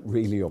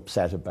really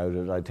upset about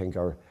it. I think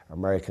our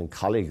American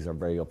colleagues are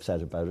very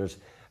upset about it.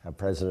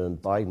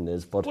 President Biden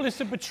is, but well, it's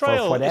a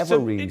betrayal. For whatever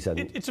reason.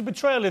 It's a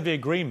betrayal of the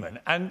agreement.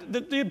 And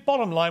the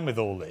bottom line with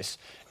all this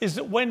is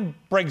that when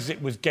Brexit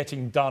was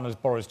getting done, as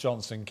Boris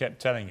Johnson kept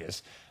telling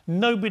us,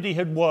 nobody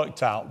had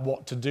worked out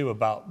what to do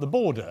about the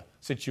border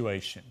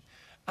situation.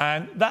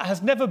 And that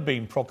has never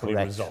been properly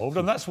resolved.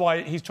 And that's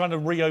why he's trying to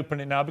reopen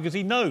it now, because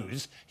he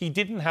knows he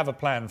didn't have a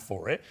plan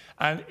for it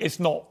and it's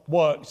not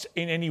worked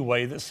in any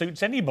way that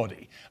suits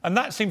anybody. And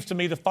that seems to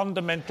me the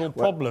fundamental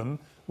problem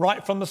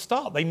right from the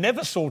start. They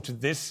never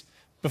sorted this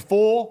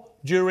before,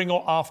 during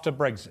or after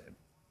Brexit.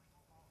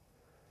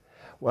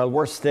 Well,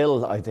 we're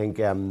still, I think,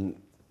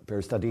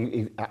 Piers, that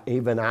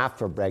even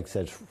after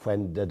Brexit,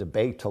 when the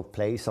debate took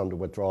place on the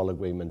withdrawal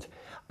agreement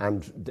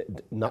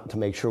and not to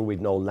make sure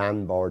we'd no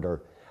land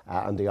border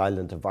on the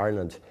island of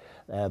Ireland,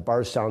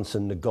 Boris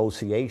Johnson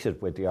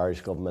negotiated with the Irish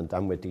government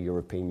and with the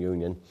European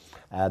Union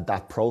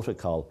that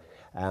protocol.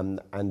 And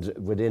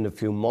within a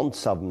few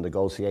months of him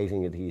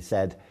negotiating it, he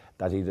said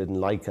that he didn't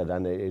like it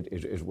and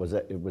it was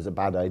a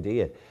bad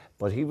idea.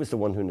 But he was the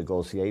one who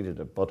negotiated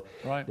it. But,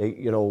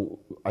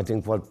 I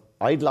think what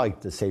I'd like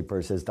to say,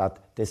 Piers, is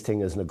that this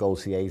thing is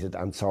negotiated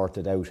and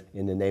sorted out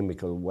in an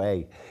amicable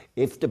way.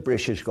 If the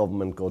British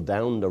government go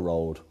down the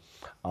road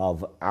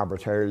of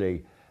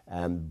arbitrarily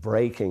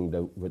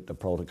breaking with the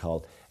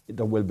protocol,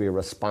 there will be a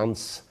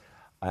response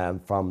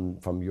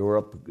from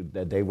Europe.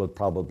 They will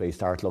probably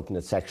start looking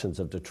at sections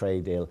of the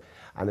trade deal,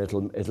 and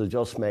it'll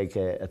just make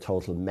a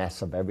total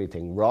mess of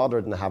everything,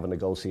 rather than have a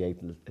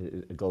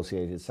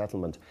negotiated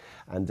settlement.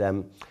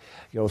 And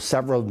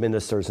several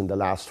ministers in the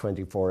last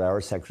 24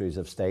 hours, secretaries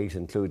of state,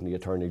 including the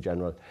Attorney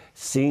General,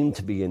 seem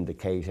to be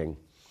indicating,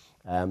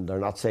 they're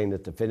not saying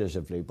it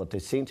definitively, but they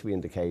seem to be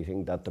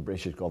indicating that the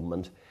British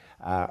government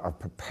are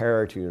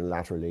prepared to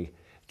unilaterally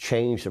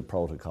change the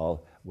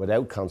protocol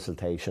without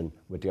consultation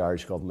with the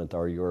Irish government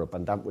or Europe,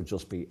 and that would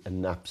just be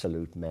an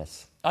absolute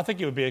mess. I think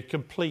it would be a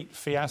complete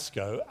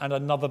fiasco and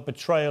another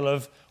betrayal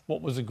of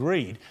what was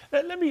agreed.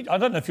 I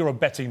don't know if you're a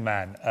betting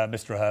man,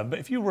 Mr. Ahern, but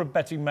if you were a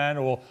betting man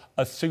or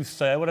a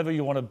soothsayer, whatever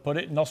you want to put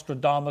it,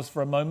 Nostradamus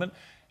for a moment,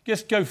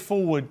 just go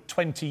forward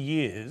 20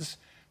 years,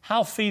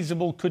 how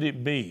feasible could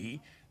it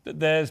be that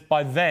there's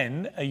by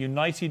then a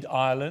united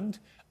Ireland,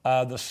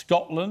 that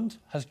Scotland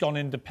has gone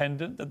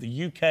independent, that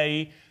the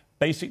UK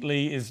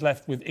basically is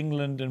left with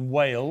England and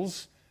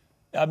Wales?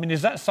 I mean,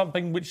 is that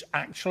something which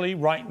actually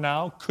right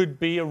now could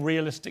be a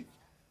realistic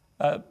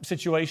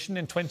situation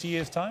in 20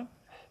 years' time?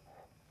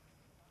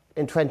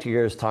 In 20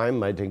 years'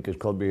 time, I think it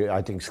could be.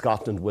 I think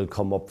Scotland will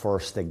come up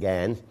first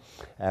again,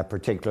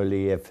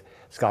 particularly if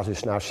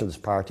Scottish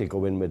Nationalist Party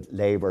go in with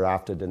Labour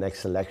after the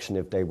next election,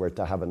 if they were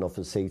to have enough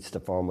of seats to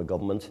form a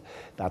government.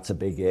 That's a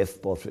big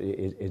if, but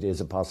it is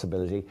a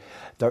possibility.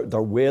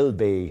 There will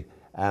be,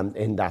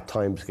 in that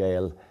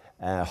timescale,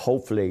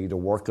 hopefully the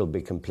work will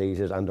be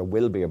completed and there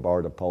will be a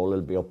border poll.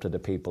 It'll be up to the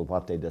people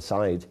what they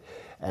decide.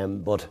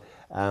 But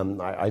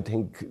I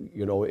think,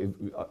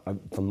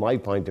 from my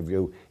point of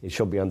view, it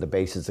should be on the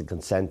basis of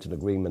consent and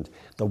agreement.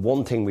 The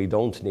one thing we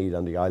don't need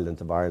on the island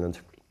of Ireland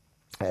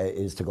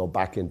is to go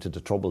back into the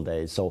troubled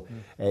days. So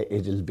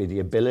it'll be the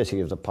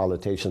ability of the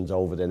politicians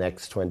over the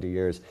next 20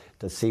 years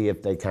to see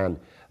if they can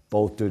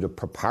both do the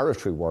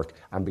preparatory work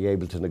and be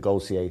able to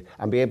negotiate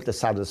and be able to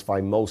satisfy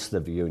most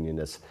of the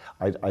unionists.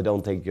 I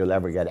don't think you'll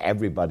ever get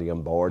everybody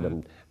on board,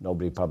 and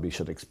nobody probably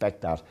should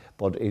expect that,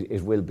 but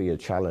it will be a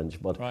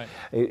challenge. But right.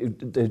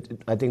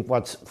 I think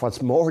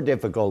what's more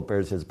difficult,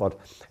 Piers, is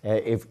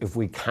if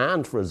we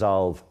can't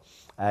resolve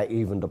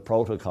even the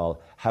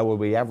protocol, how will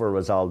we ever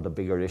resolve the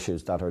bigger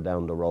issues that are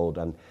down the road?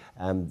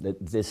 And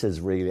this is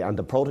really, and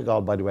the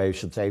protocol, by the way, I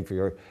should say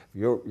for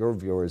your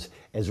viewers,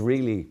 is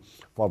really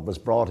what was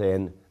brought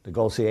in,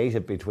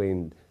 negotiated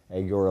between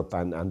Europe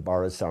and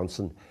Boris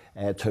Johnson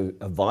to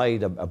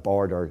avoid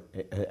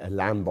a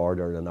land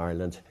border in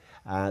Ireland,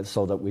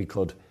 so that we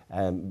could,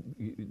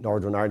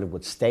 Northern Ireland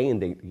would stay in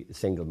the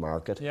single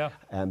market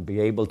and be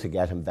able to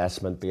get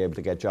investment, be able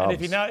to get jobs.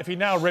 And if he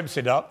now rips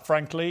it up,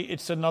 frankly,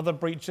 it's another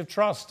breach of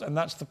trust, and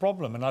that's the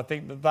problem. And I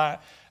think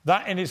that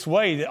in its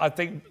way, I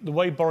think the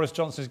way Boris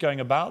Johnson is going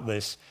about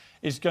this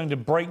is going to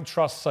break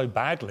trust so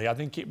badly. I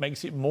think it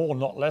makes it more,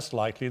 not less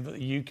likely, that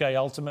the UK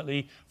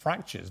ultimately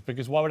fractures,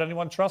 because why would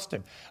anyone trust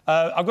him?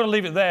 I've got to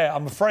leave it there,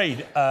 I'm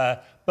afraid.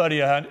 Bertie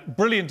Ahern,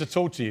 brilliant to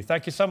talk to you.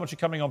 Thank you so much for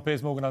coming on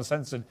Piers Morgan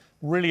Uncensored.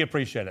 Really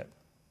appreciate it.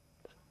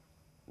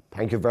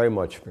 Thank you very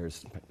much,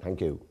 Piers.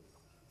 Thank you.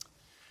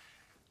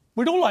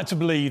 We'd all like to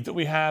believe that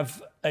we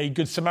have a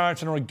good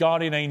Samaritan or a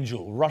guardian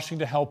angel rushing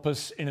to help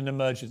us in an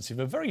emergency,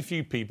 but very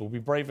few people will be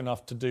brave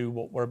enough to do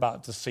what we're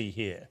about to see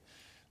here.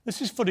 This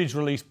is footage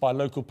released by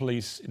local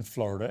police in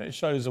Florida. It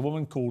shows a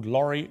woman called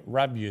Lori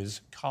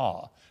Rabier's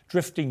car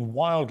drifting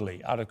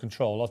wildly out of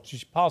control after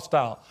she passed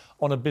out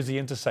on a busy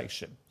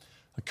intersection.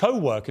 A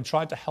co-worker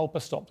tried to help her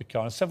stop the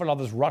car, and several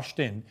others rushed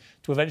in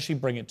to eventually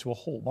bring it to a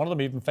halt. One of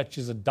them even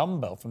fetches a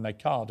dumbbell from their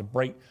car to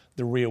break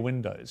the rear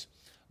windows.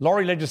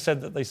 Lori later said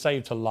that they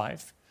saved her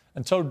life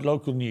and told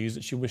local news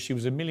that she wished she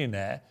was a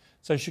millionaire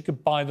so she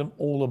could buy them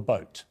all a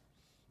boat.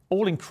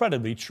 All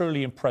incredibly,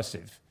 truly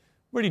impressive.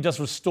 Really does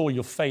restore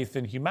your faith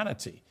in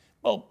humanity.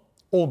 Well,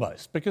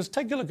 almost, because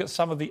take a look at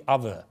some of the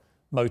other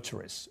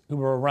motorists who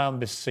were around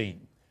this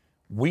scene,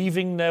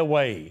 weaving their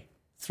way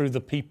through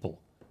the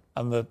people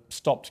and the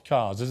stopped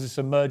cars as this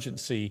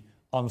emergency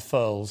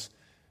unfurls,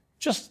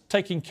 just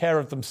taking care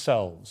of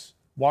themselves,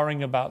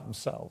 worrying about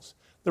themselves.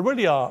 There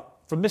really are,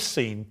 from this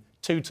scene,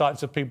 two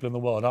types of people in the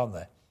world, aren't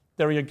there?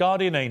 There are your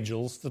guardian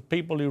angels, the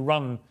people who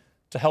run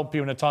to help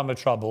you in a time of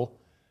trouble,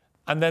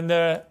 and then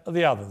there are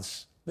the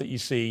others that you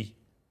see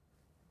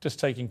just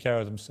taking care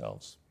of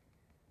themselves.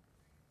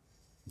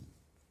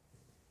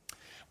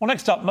 Well,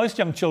 next up, most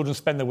young children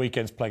spend their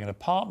weekends playing in a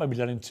park, maybe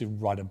learning to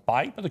ride a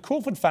bike, but the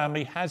Crawford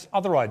family has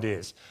other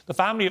ideas. The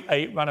family of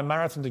 8 ran a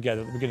marathon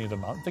together at the beginning of the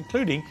month,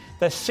 including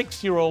their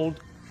 6-year-old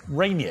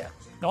Rainier.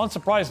 Now,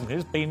 unsurprisingly,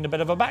 there's been a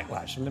bit of a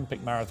backlash.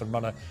 Olympic marathon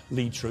runner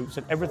Lee Troop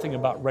said everything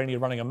about Rainier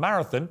running a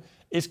marathon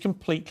is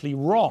completely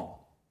wrong.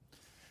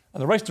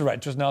 And the race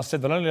director has now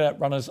said they'll only let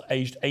runners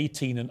aged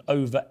 18 and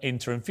over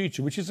enter in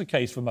future, which is the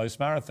case for most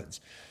marathons.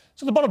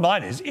 So the bottom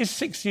line is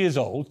 6 years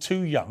old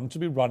too young to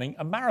be running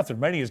a marathon?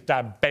 Rainier's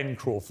dad, Ben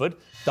Crawford,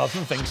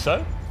 doesn't think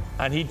so.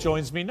 And he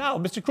joins me now.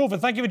 Mr. Crawford,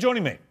 thank you for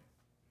joining me.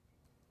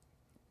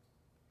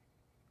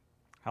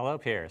 Hello,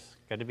 Piers.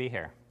 Good to be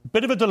here.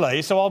 Bit of a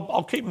delay, so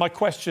I'll keep my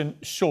question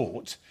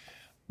short.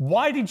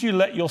 Why did you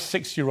let your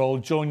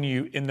 6-year-old join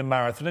you in the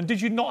marathon? And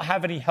did you not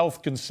have any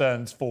health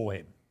concerns for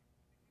him?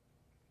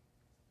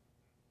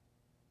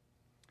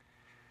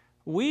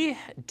 We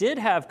did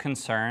have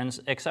concerns,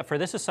 except for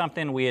this is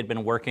something we had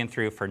been working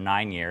through for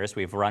 9 years.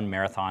 We've run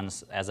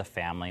marathons as a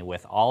family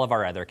with all of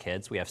our other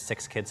kids. We have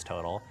 6 kids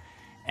total.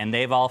 And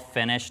they've all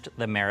finished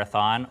the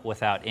marathon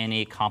without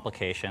any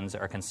complications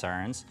or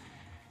concerns.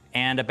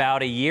 And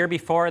about a year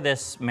before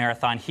this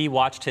marathon, he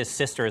watched his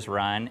sisters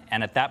run.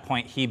 And at that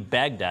point, he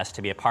begged us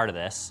to be a part of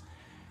this.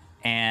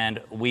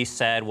 And we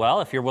said,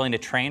 well, if you're willing to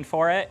train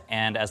for it,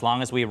 and as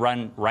long as we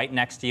run right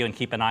next to you and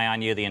keep an eye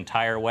on you the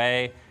entire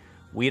way,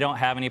 we don't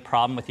have any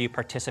problem with you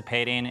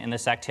participating in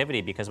this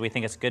activity because we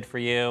think it's good for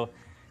you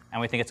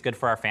and we think it's good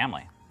for our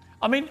family.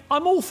 I mean,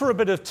 I'm all for a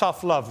bit of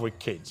tough love with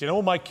kids. You know,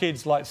 all my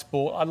kids like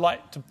sport. I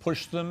like to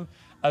push them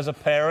as a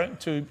parent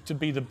to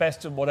be the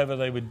best at whatever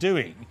they were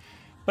doing.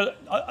 But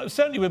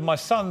certainly with my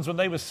sons, when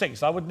they were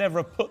 6, I would never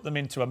have put them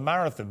into a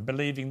marathon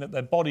believing that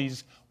their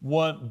bodies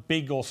weren't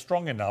big or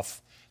strong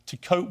enough to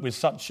cope with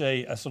such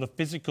a sort of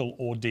physical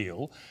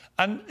ordeal.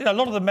 And you know, a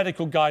lot of the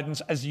medical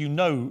guidance, as you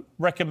know,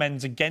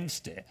 recommends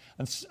against it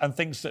and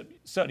thinks that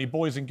certainly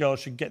boys and girls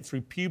should get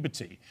through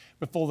puberty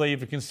before they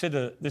even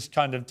consider this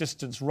kind of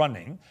distance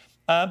running.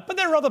 But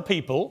there are other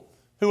people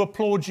who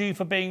applaud you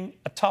for being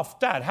a tough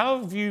dad. How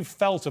have you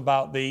felt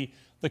about the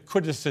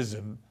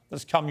criticism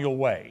that's come your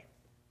way?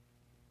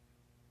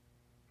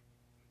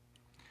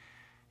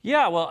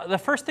 Yeah, well, the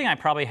first thing I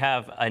probably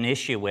have an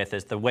issue with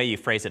is the way you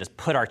phrase it is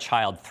put our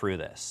child through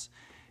this.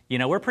 You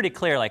know, we're pretty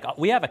clear, like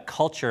we have a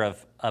culture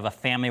of a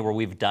family where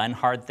we've done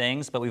hard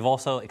things, but we've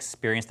also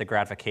experienced the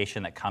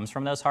gratification that comes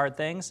from those hard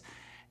things.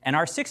 And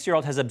our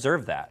 6-year-old has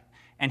observed that.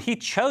 And he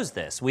chose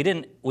this. We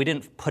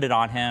didn't put it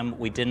on him.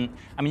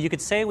 You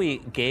could say we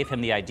gave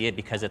him the idea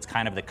because it's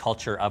kind of the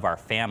culture of our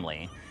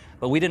family,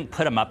 but we didn't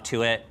put him up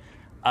to it.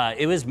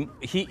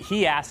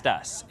 He asked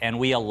us and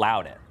we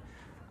allowed it.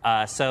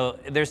 So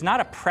there's not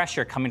a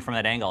pressure coming from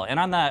that angle. And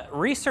on the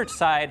research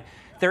side,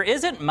 there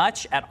isn't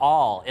much at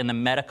all in the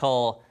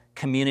medical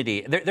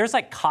community. There's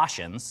like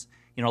cautions.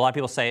 You know, a lot of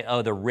people say,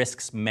 oh, the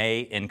risks may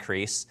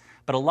increase.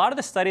 But a lot of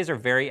the studies are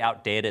very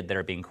outdated that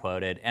are being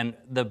quoted. And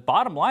the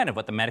bottom line of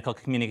what the medical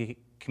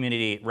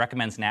community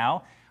recommends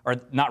now, or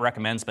not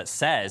recommends, but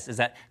says, is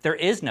that there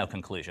is no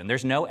conclusion.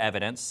 There's no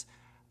evidence.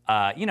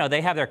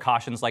 They have their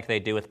cautions like they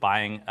do with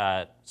buying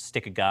a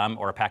stick of gum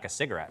or a pack of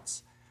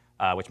cigarettes.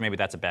 Which maybe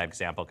that's a bad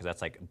example because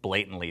that's like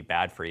blatantly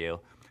bad for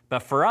you. But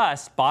for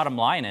us, bottom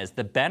line is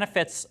the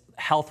benefits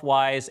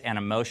health-wise and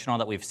emotional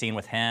that we've seen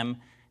with him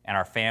and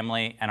our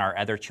family and our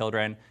other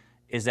children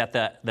is that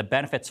the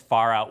benefits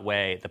far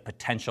outweigh the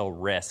potential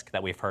risk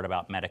that we've heard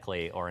about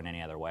medically or in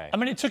any other way. I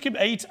mean, it took him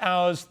 8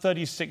 hours,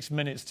 36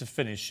 minutes to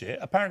finish it.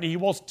 Apparently, he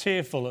was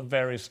tearful at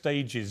various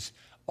stages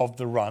of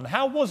the run.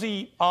 How was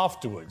he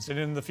afterwards and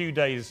in the few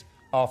days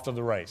after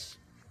the race?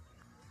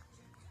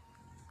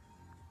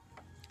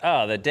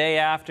 Oh, the day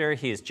after,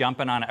 he's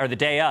jumping on a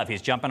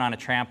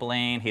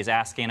trampoline. He's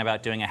asking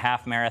about doing a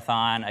half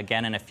marathon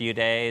again in a few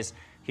days.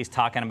 He's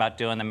talking about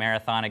doing the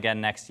marathon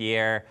again next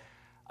year.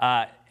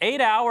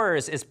 8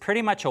 hours is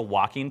pretty much a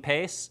walking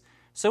pace.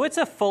 So it's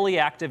a fully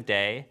active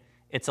day.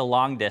 It's a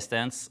long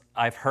distance.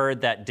 I've heard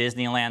that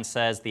Disneyland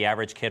says the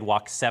average kid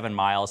walks 7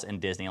 miles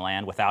in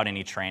Disneyland without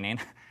any training.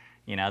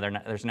 You know,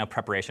 there's no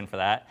preparation for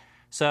that.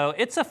 So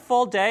it's a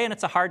full day and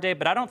it's a hard day,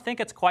 but I don't think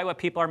it's quite what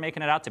people are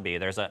making it out to be.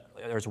 There's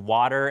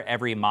water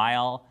every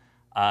mile.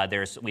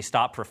 We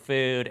stop for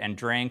food and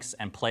drinks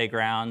and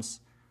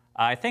playgrounds.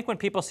 I think when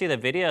people see the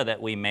video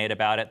that we made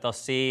about it, they'll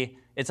see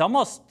it's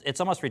almost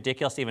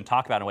ridiculous to even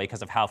talk about it in a way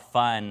because of how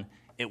fun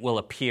it will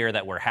appear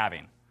that we're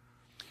having.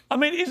 I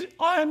mean,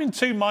 I am in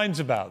two minds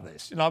about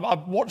this. You know,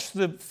 I've watched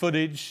the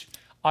footage.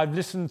 I've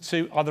listened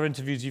to other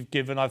interviews you've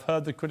given. I've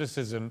heard the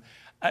criticism.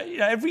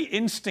 Every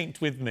instinct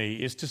with me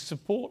is to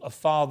support a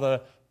father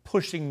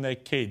pushing their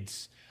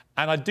kids.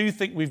 And I do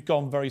think we've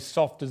gone very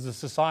soft as a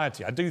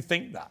society. I do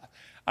think that.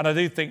 And I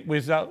do think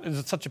there's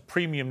such a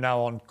premium now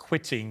on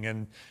quitting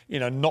and, you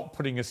know, not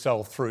putting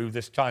yourself through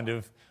this kind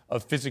of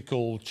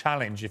physical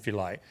challenge, if you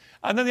like.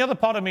 And then the other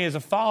part of me as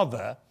a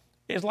father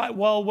is like,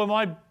 well, when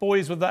my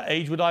boys were that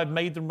age, would I have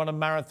made them run a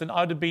marathon?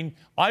 I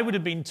would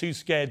have been too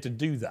scared to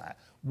do that,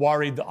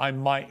 worried that I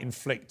might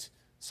inflict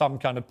some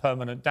kind of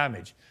permanent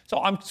damage. So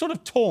I'm sort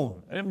of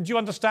torn. Do you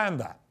understand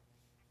that?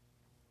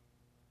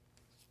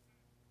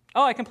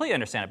 Oh, I completely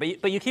understand it.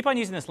 But you keep on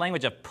using this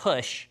language of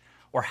push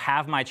or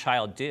have my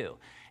child do.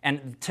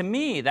 And to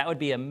me, that would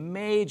be a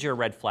major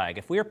red flag.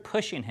 If we're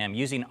pushing him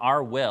using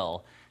our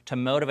will to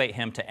motivate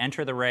him to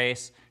enter the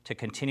race, to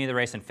continue the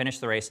race and finish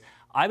the race,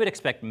 I would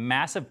expect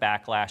massive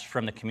backlash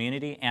from the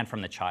community and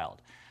from the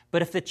child.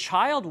 But if the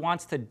child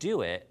wants to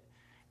do it,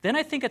 then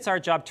I think it's our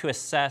job to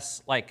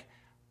assess, like,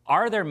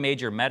 are there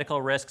major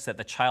medical risks that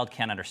the child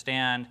can't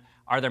understand?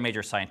 Are there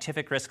major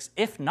scientific risks?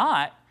 If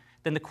not,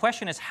 then the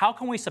question is, how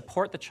can we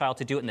support the child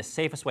to do it in the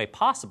safest way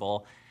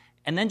possible,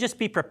 and then just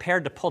be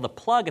prepared to pull the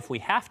plug if we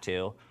have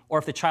to, or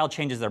if the child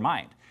changes their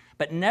mind.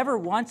 But never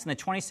once in the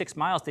 26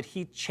 miles did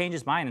he change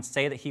his mind and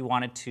say that he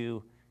wanted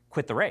to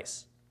quit the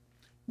race.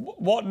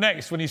 What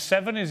next? When he's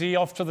 7, is he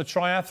off to the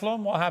triathlon?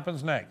 What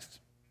happens next?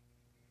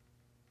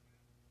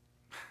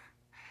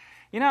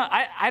 You know,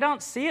 I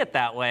don't see it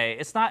that way.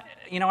 It's not,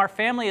 you know, our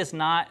family is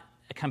not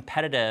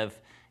competitive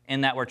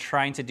in that we're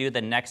trying to do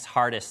the next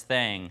hardest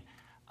thing.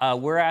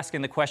 We're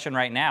asking the question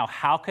right now,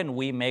 how can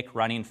we make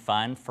running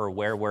fun for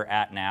where we're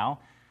at now?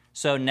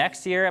 So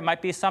next year, it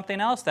might be something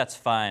else that's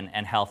fun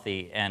and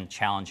healthy and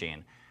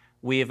challenging.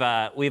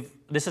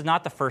 This is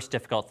not the first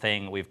difficult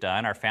thing we've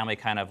done. Our family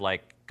kind of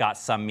like got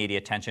some media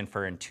attention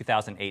for in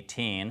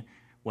 2018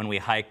 when we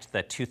hiked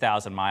the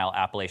 2,000-mile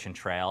Appalachian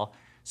Trail.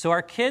 So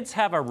our kids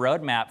have a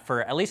roadmap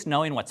for at least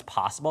knowing what's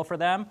possible for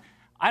them.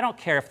 I don't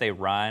care if they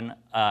run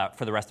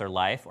for the rest of their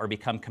life or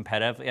become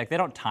competitive. Like, they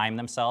don't time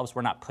themselves.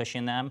 We're not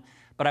pushing them.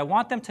 But I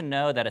want them to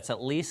know that it's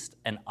at least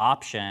an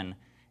option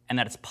and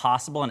that it's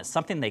possible and it's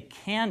something they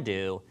can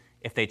do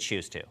if they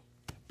choose to.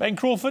 Ben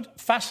Crawford,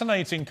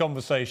 fascinating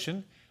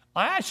conversation.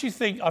 I actually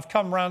think I've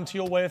come round to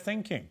your way of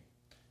thinking.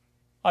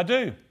 I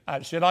do,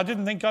 actually, and I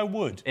didn't think I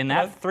would. In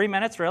that 3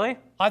 minutes, really?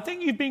 I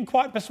think you've been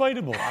quite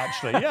persuadable,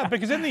 actually. Yeah,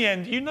 because in the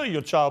end, you know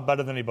your child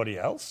better than anybody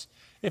else.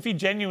 If he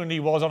genuinely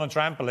was on a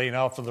trampoline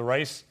after the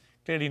race,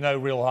 clearly no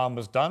real harm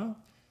was done.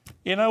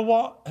 You know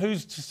what?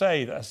 Who's to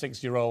say that a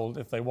 6-year-old,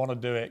 if they want to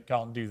do it,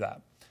 can't do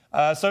that?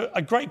 So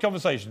a great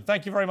conversation.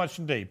 Thank you very much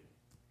indeed.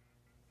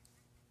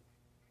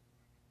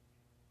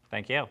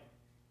 Thank you.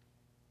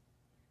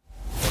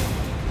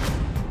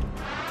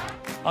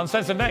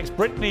 Uncensored next.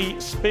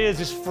 Britney Spears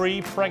is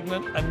free,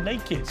 pregnant and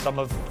naked. Some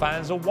of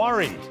fans are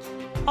worried.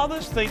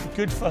 Others think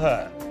good for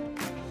her.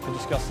 We'll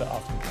discuss that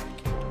after the break.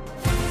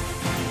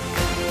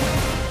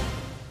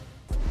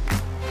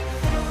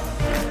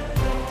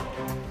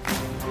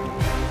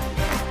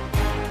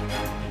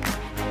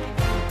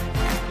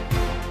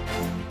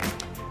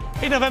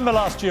 In November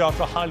last year,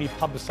 after a highly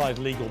publicised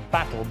legal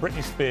battle,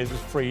 Britney Spears was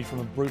freed from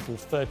a brutal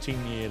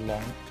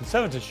 13-year-long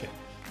conservatorship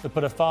that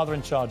put her father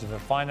in charge of her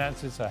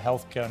finances, her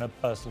healthcare and her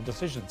personal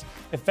decisions,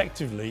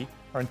 effectively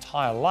her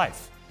entire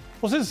life.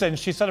 Well, since then,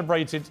 she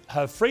celebrated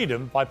her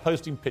freedom by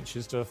posting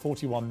pictures to her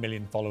 41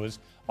 million followers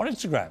on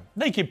Instagram,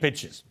 naked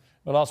pictures.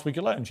 Well, last week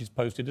alone, she's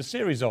posted a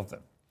series of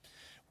them.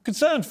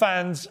 Concerned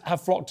fans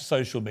have flocked to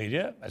social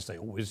media, as they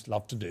always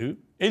love to do.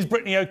 Is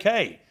Britney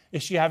okay?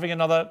 Is she having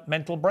another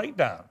mental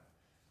breakdown?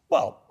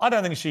 Well, I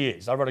don't think she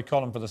is. I wrote a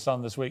column for The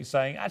Sun this week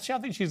saying, actually, I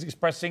think she's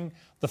expressing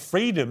the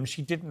freedom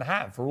she didn't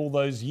have for all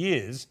those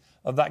years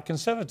of that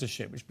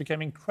conservatorship, which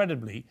became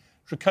incredibly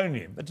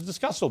draconian. But to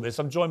discuss all this,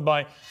 I'm joined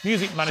by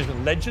music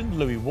management legend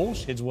Louis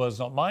Walsh, his words,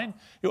 not mine,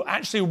 who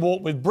actually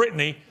walked with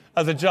Britney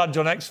as a judge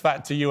on X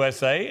Factor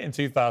USA in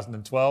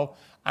 2012,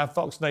 and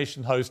Fox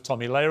Nation host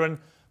Tommy Lahren,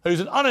 who's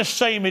an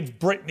unashamed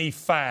Britney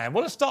fan.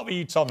 Well, let's start with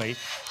you, Tommy.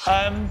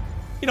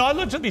 You know, I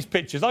looked at these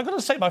pictures. I've got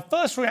to say, my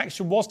first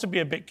reaction was to be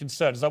a bit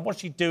concerned. It's like,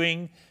 what's she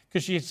doing?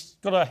 Because she's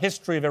got a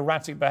history of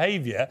erratic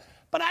behaviour.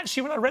 But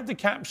actually, when I read the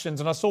captions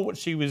and I saw what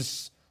she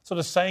was sort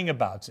of saying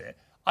about it,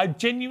 I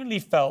genuinely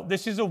felt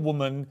this is a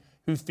woman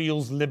who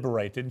feels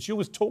liberated. And she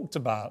always talked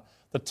about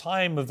the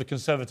time of the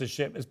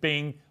conservatorship as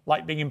being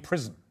like being in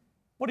prison.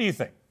 What do you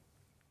think?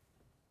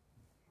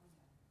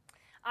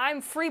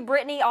 I'm free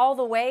Britney all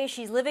the way.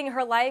 She's living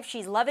her life.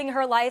 She's loving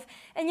her life.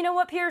 And you know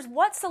what, Piers?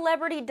 What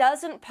celebrity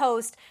doesn't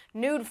post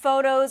nude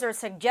photos or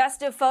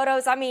suggestive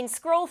photos? I mean,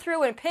 scroll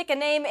through and pick a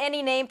name,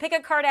 any name. Pick a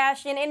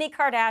Kardashian, any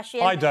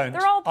Kardashian. I don't.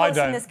 They're all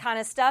posting this kind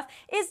of stuff.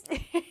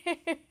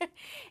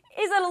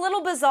 Is it a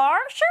little bizarre?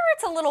 Sure,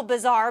 it's a little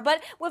bizarre,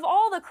 but with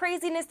all the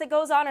craziness that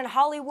goes on in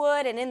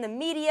Hollywood and in the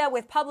media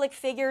with public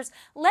figures,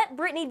 let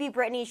Britney be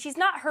Britney. She's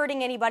not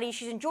hurting anybody.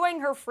 She's enjoying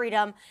her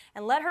freedom,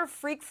 and let her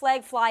freak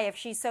flag fly if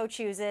she so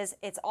chooses.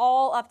 It's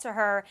all up to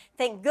her.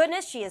 Thank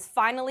goodness she is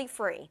finally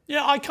free.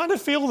 Yeah, I kind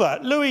of feel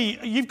that. Louis,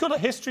 you've got a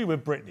history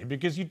with Britney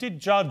because you did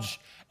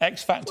judge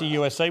X Factor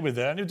USA with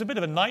her, and it was a bit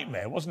of a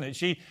nightmare, wasn't it?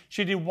 She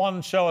did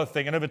one show, I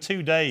think, and over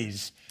 2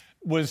 days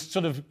was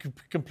sort of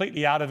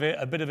completely out of it,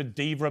 a bit of a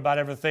diva about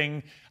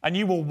everything, and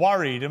you were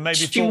worried and maybe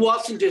she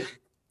wasn't.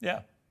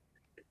 Yeah.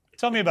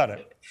 Tell me about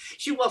it.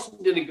 She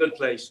wasn't in a good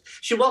place.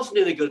 She wasn't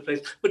in a good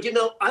place. But, you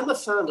know, I'm a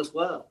fan as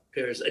well,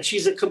 Piers, and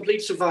she's a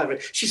complete survivor.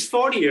 She's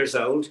 40 years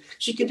old.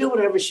 She can do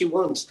whatever she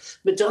wants.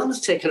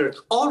 Madonna's taking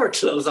all her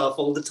clothes off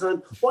all the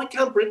time. Why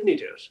can't Britney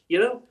do it, you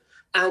know?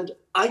 And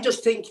I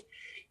just think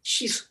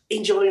she's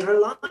enjoying her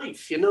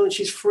life, you know, and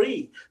she's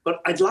free.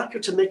 But I'd like her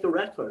to make a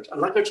record. I'd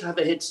like her to have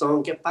a hit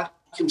song, get back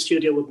in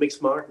studio with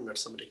Mix Martin or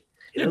somebody.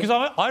 Yeah, because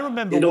I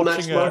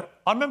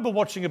remember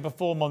watching her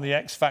perform on the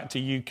X Factor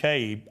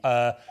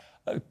UK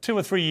 2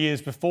 or 3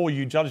 years before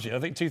you judged it. I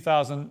think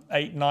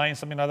 2008, 9,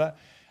 something like that.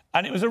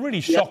 And it was a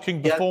really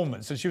shocking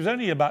performance. And she was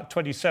only about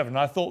 27. And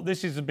I thought,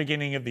 this is the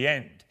beginning of the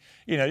end.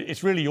 You know,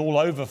 it's really all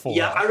over for her.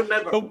 Yeah, I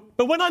remember.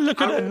 But when I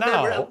look at her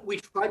now... We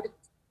tried to...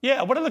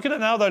 Yeah, when I look at it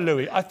now, though,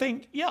 Louis, I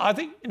think, you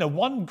know,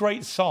 one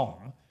great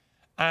song,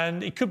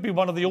 and it could be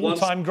one of the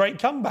all-time great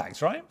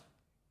comebacks, right?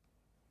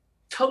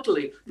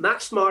 totally.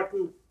 Max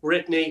Martin,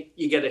 Britney,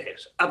 you get a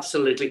hit.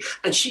 Absolutely.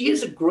 And she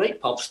is a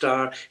great pop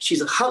star.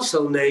 She's a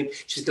household name.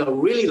 She's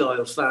got really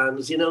loyal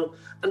fans, you know,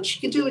 and she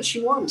can do what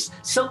she wants.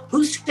 So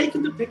who's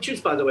taking the pictures,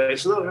 by the way?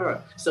 It's not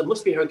her. So it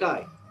must be her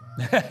guy.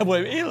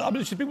 Well, I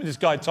mean, she's been with this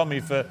guy, Tommy,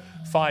 for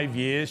 5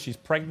 years. She's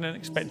pregnant,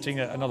 expecting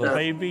another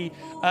baby.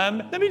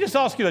 Let me just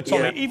ask you, though,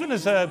 Tommy, even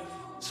as a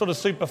sort of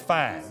super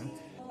fan,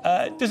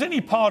 does any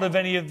part of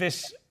any of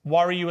this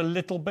worry you a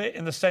little bit,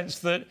 in the sense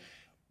that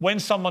when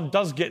someone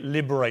does get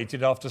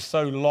liberated after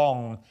so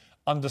long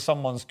under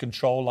someone's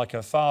control, like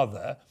her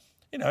father,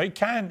 you know, it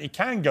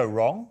can go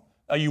wrong?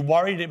 Are you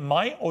worried it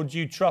might, or do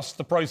you trust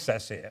the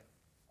process here?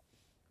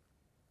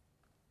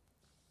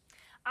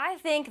 I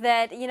think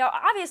that, you know,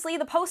 obviously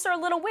the posts are a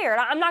little weird.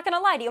 I'm not going to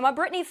lie to you. I'm a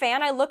Britney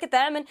fan. I look at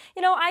them and,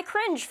 you know, I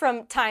cringe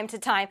from time to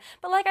time.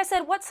 But like I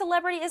said, what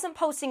celebrity isn't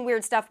posting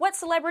weird stuff? What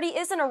celebrity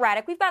isn't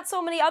erratic? We've got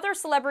so many other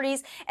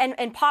celebrities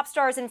and pop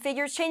stars and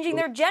figures changing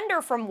their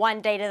gender from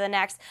one day to the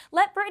next.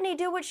 Let Britney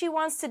do what she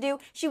wants to do.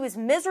 She was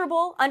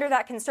miserable under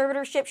that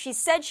conservatorship. She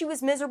said she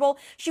was miserable.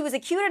 She was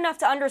acute enough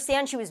to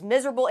understand she was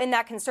miserable in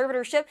that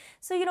conservatorship.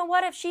 So you know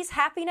what? If she's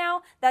happy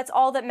now, that's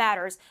all that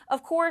matters.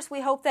 Of course,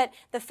 we hope that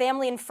the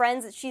family and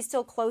friends that she's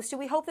still close to,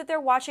 we hope that they're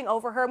watching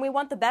over her, and we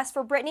want the best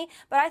for Britney,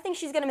 but I think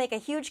she's going to make a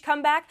huge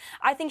comeback.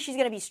 I think she's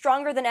going to be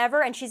stronger than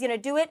ever, and she's going to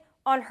do it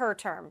on her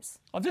terms.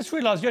 I've just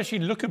realised you actually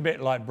look a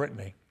bit like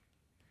Britney.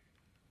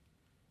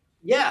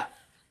 Yeah.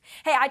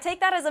 Hey, I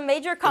take that as a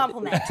major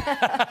compliment.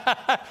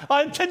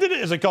 I intended it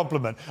as a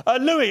compliment.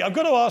 Louis, I've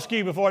got to ask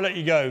you before I let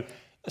you go.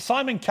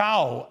 Simon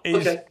Cowell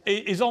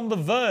is on the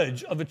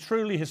verge of a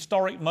truly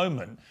historic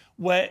moment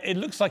where it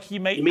looks like he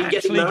may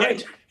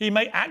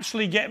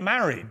actually get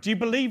married. Do you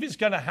believe it's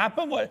going to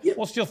happen?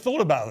 What's your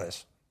thought about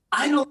this?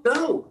 I don't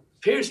know.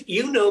 Piers,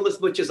 you know him as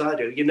much as I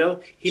do, you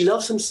know. He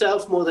loves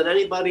himself more than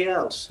anybody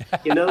else,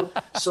 you know.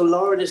 So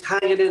Lauren is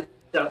hanging in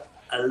there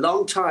a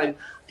long time.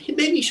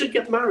 Maybe he should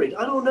get married.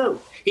 I don't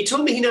know. He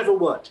told me he never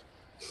would.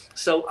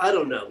 So I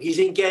don't know. He's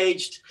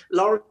engaged.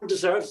 Lauren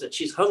deserves it.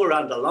 She's hung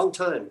around a long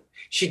time.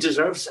 She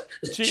deserves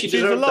it. She's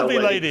a lovely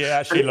lady,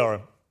 actually,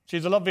 Lauren.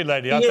 She's a lovely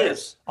lady.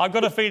 I've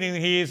got a feeling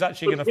he is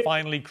actually going to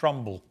finally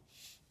crumble.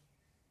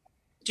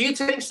 Do you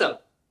think so?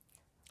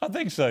 I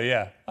think so,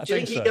 yeah. Do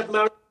you think he'll get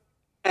married?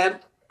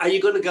 Are you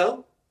going to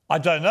go? I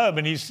don't know. I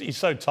mean, he's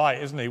so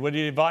tight, isn't he? Would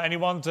you invite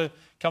anyone to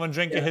come and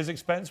drink at his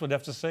expense? We'd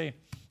have to see.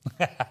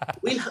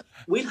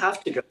 We'll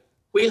have to go.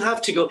 We'll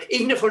have to go,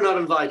 even if we're not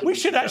invited. We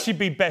should actually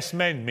be best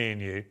men, me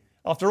and you.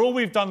 After all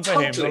we've done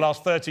for him for the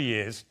last 30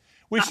 years,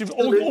 we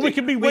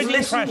could be wedding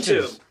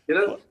crashers. You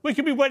know? We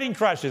could be wedding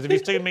crashers if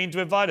he's too mean to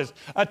invite us.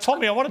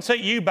 Tommy, I want to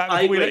take you back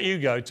before we let you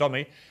go,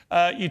 Tommy.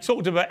 You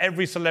talked about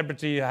every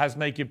celebrity who has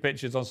naked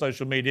pictures on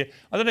social media.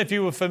 I don't know if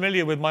you were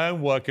familiar with my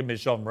own work in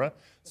this genre.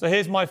 So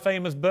here's my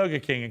famous Burger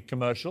King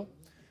commercial.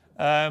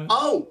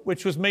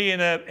 Which was me in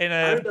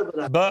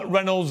a Burt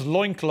Reynolds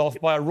loincloth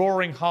by a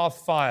roaring hearth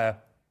fire.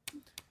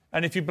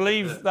 And if you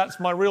believe that's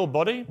my real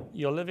body,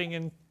 you're living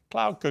in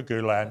cloud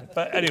cuckoo land.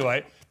 But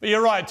anyway,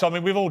 you're right, Tommy,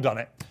 we've all done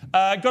it.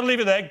 Got to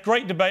leave it there.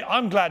 Great debate.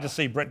 I'm glad to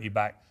see Britney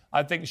back.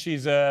 I think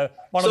she's one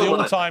of the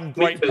all-time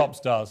great pop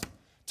stars.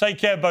 Take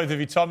care, both of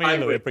you, Tommy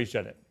and Louis.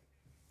 Appreciate it.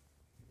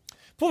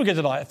 Before we get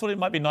tonight, I thought it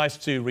might be nice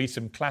to read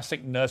some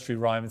classic nursery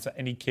rhymes for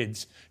any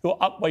kids who are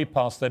up way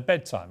past their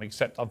bedtime,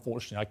 except,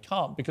 unfortunately, I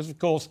can't because, of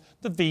course,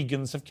 the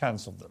vegans have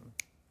cancelled them.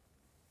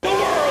 The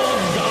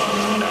world's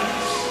gone nuts!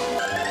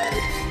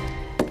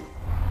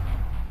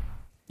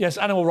 Yes,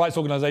 animal rights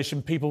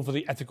organisation People for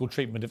the Ethical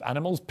Treatment of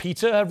Animals,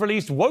 PETA, have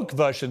released woke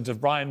versions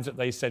of rhymes that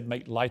they said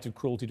make light of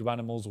cruelty to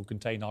animals or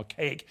contain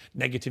archaic,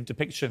 negative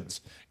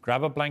depictions.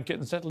 Grab a blanket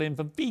and settle in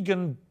for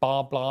vegan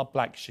blah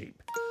black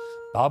sheep.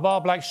 Blah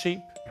black sheep,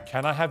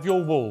 can I have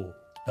your wool?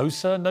 No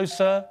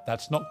sir,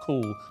 that's not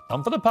cool.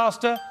 None for the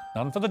pastor,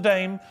 none for the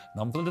dame,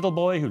 none for the little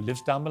boy who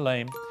lives down the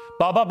lane.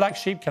 Blah black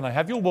sheep, can I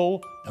have your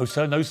wool? No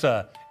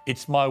sir,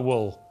 it's my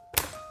wool.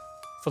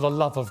 For the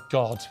love of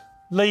God.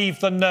 Leave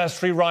the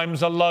nursery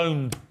rhymes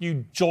alone,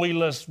 you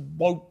joyless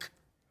woke.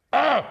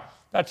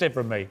 That's it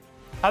from me.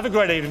 Have a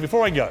great evening.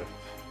 Before I go,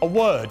 a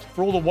word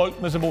for all the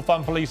woke, miserable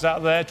fun police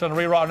out there trying to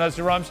rewrite our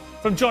nursery rhymes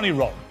from Johnny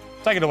Rotten.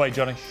 Take it away,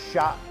 Johnny.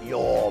 Shut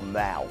your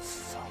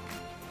mouth.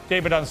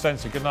 Keep it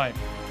uncensored. Good night.